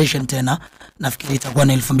declaration tena, nafikiri itakuwa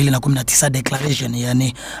na 2019 declaration,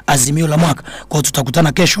 yani azimio la mwaka. Kwa hiyo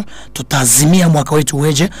tutakutana kesho, tutaazimia mwaka wetu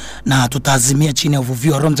uweje, na tutaazimia chini ya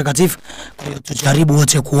uvuvio wa Roho Mtakatifu. Kwa hiyo tujaribu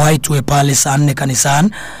wote kuwahi, tuwe pale saa 4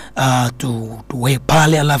 kanisani, tuwe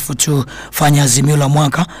pale, alafu tufanye azimio la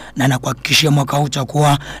mwaka, na nakuhakikishia mwaka huu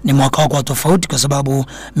utakuwa ni mwaka wako tofauti, kwa sababu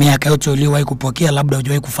miaka yote uliyowahi kupokea labda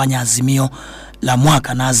hujawahi kufanya azimio la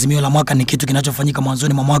mwaka, na azimio la mwaka ni kitu kinachofanyika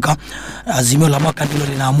mwanzoni mwa mwaka. Azimio la mwaka ndilo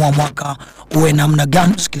linaamua mwaka uwe namna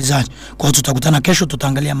gani, msikilizaji. Kwa hiyo tutakutana kesho,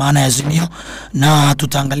 tutaangalia maana ya azimio na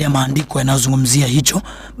tutaangalia maandiko yanayozungumzia hicho.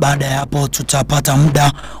 Baada ya hapo tutapata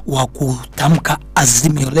muda wa kutamka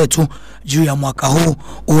azimio letu juu ya mwaka huu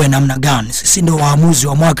uwe namna gani. Sisi ndio waamuzi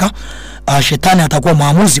wa mwaka. Shetani atakuwa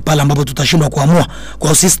maamuzi pale ambapo tutashindwa kuamua. Kwa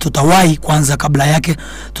hiyo sisi tutawahi kwanza, kabla yake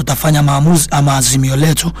tutafanya maamuzi ama azimio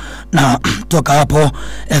letu, na toka hapo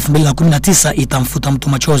 2019 itamfuta mtu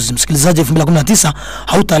machozi. Msikilizaji, 2019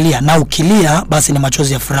 hautalia, na ukilia basi ni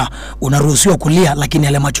machozi ya furaha. Unaruhusiwa kulia, lakini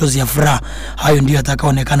yale machozi ya furaha hayo ndio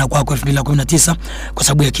yatakayoonekana kwako 2019, kwa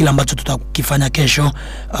sababu ya kila ambacho tutakifanya kesho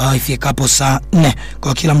ifikapo saa 4.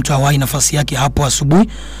 Kwa kila mtu awahi nafasi yake hapo asubuhi.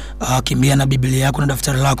 Kimbia na Biblia yako na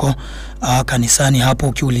daftari lako kanisani hapo,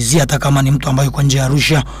 ukiulizia hata kama ni mtu ambaye yuko nje ya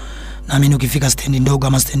Arusha. Naamini ukifika stendi ndogo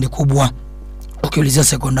ama stendi kubwa, ukiulizia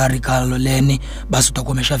sekondari Kaloleni, basi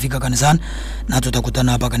utakuwa umeshafika kanisani, na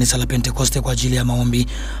tutakutana hapa kanisa la Pentekoste kwa ajili ya maombi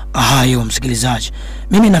hayo. Msikilizaji,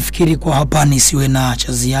 mimi nafikiri kwa hapa nisiwe na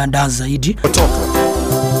cha ziada zaidi.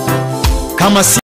 Kama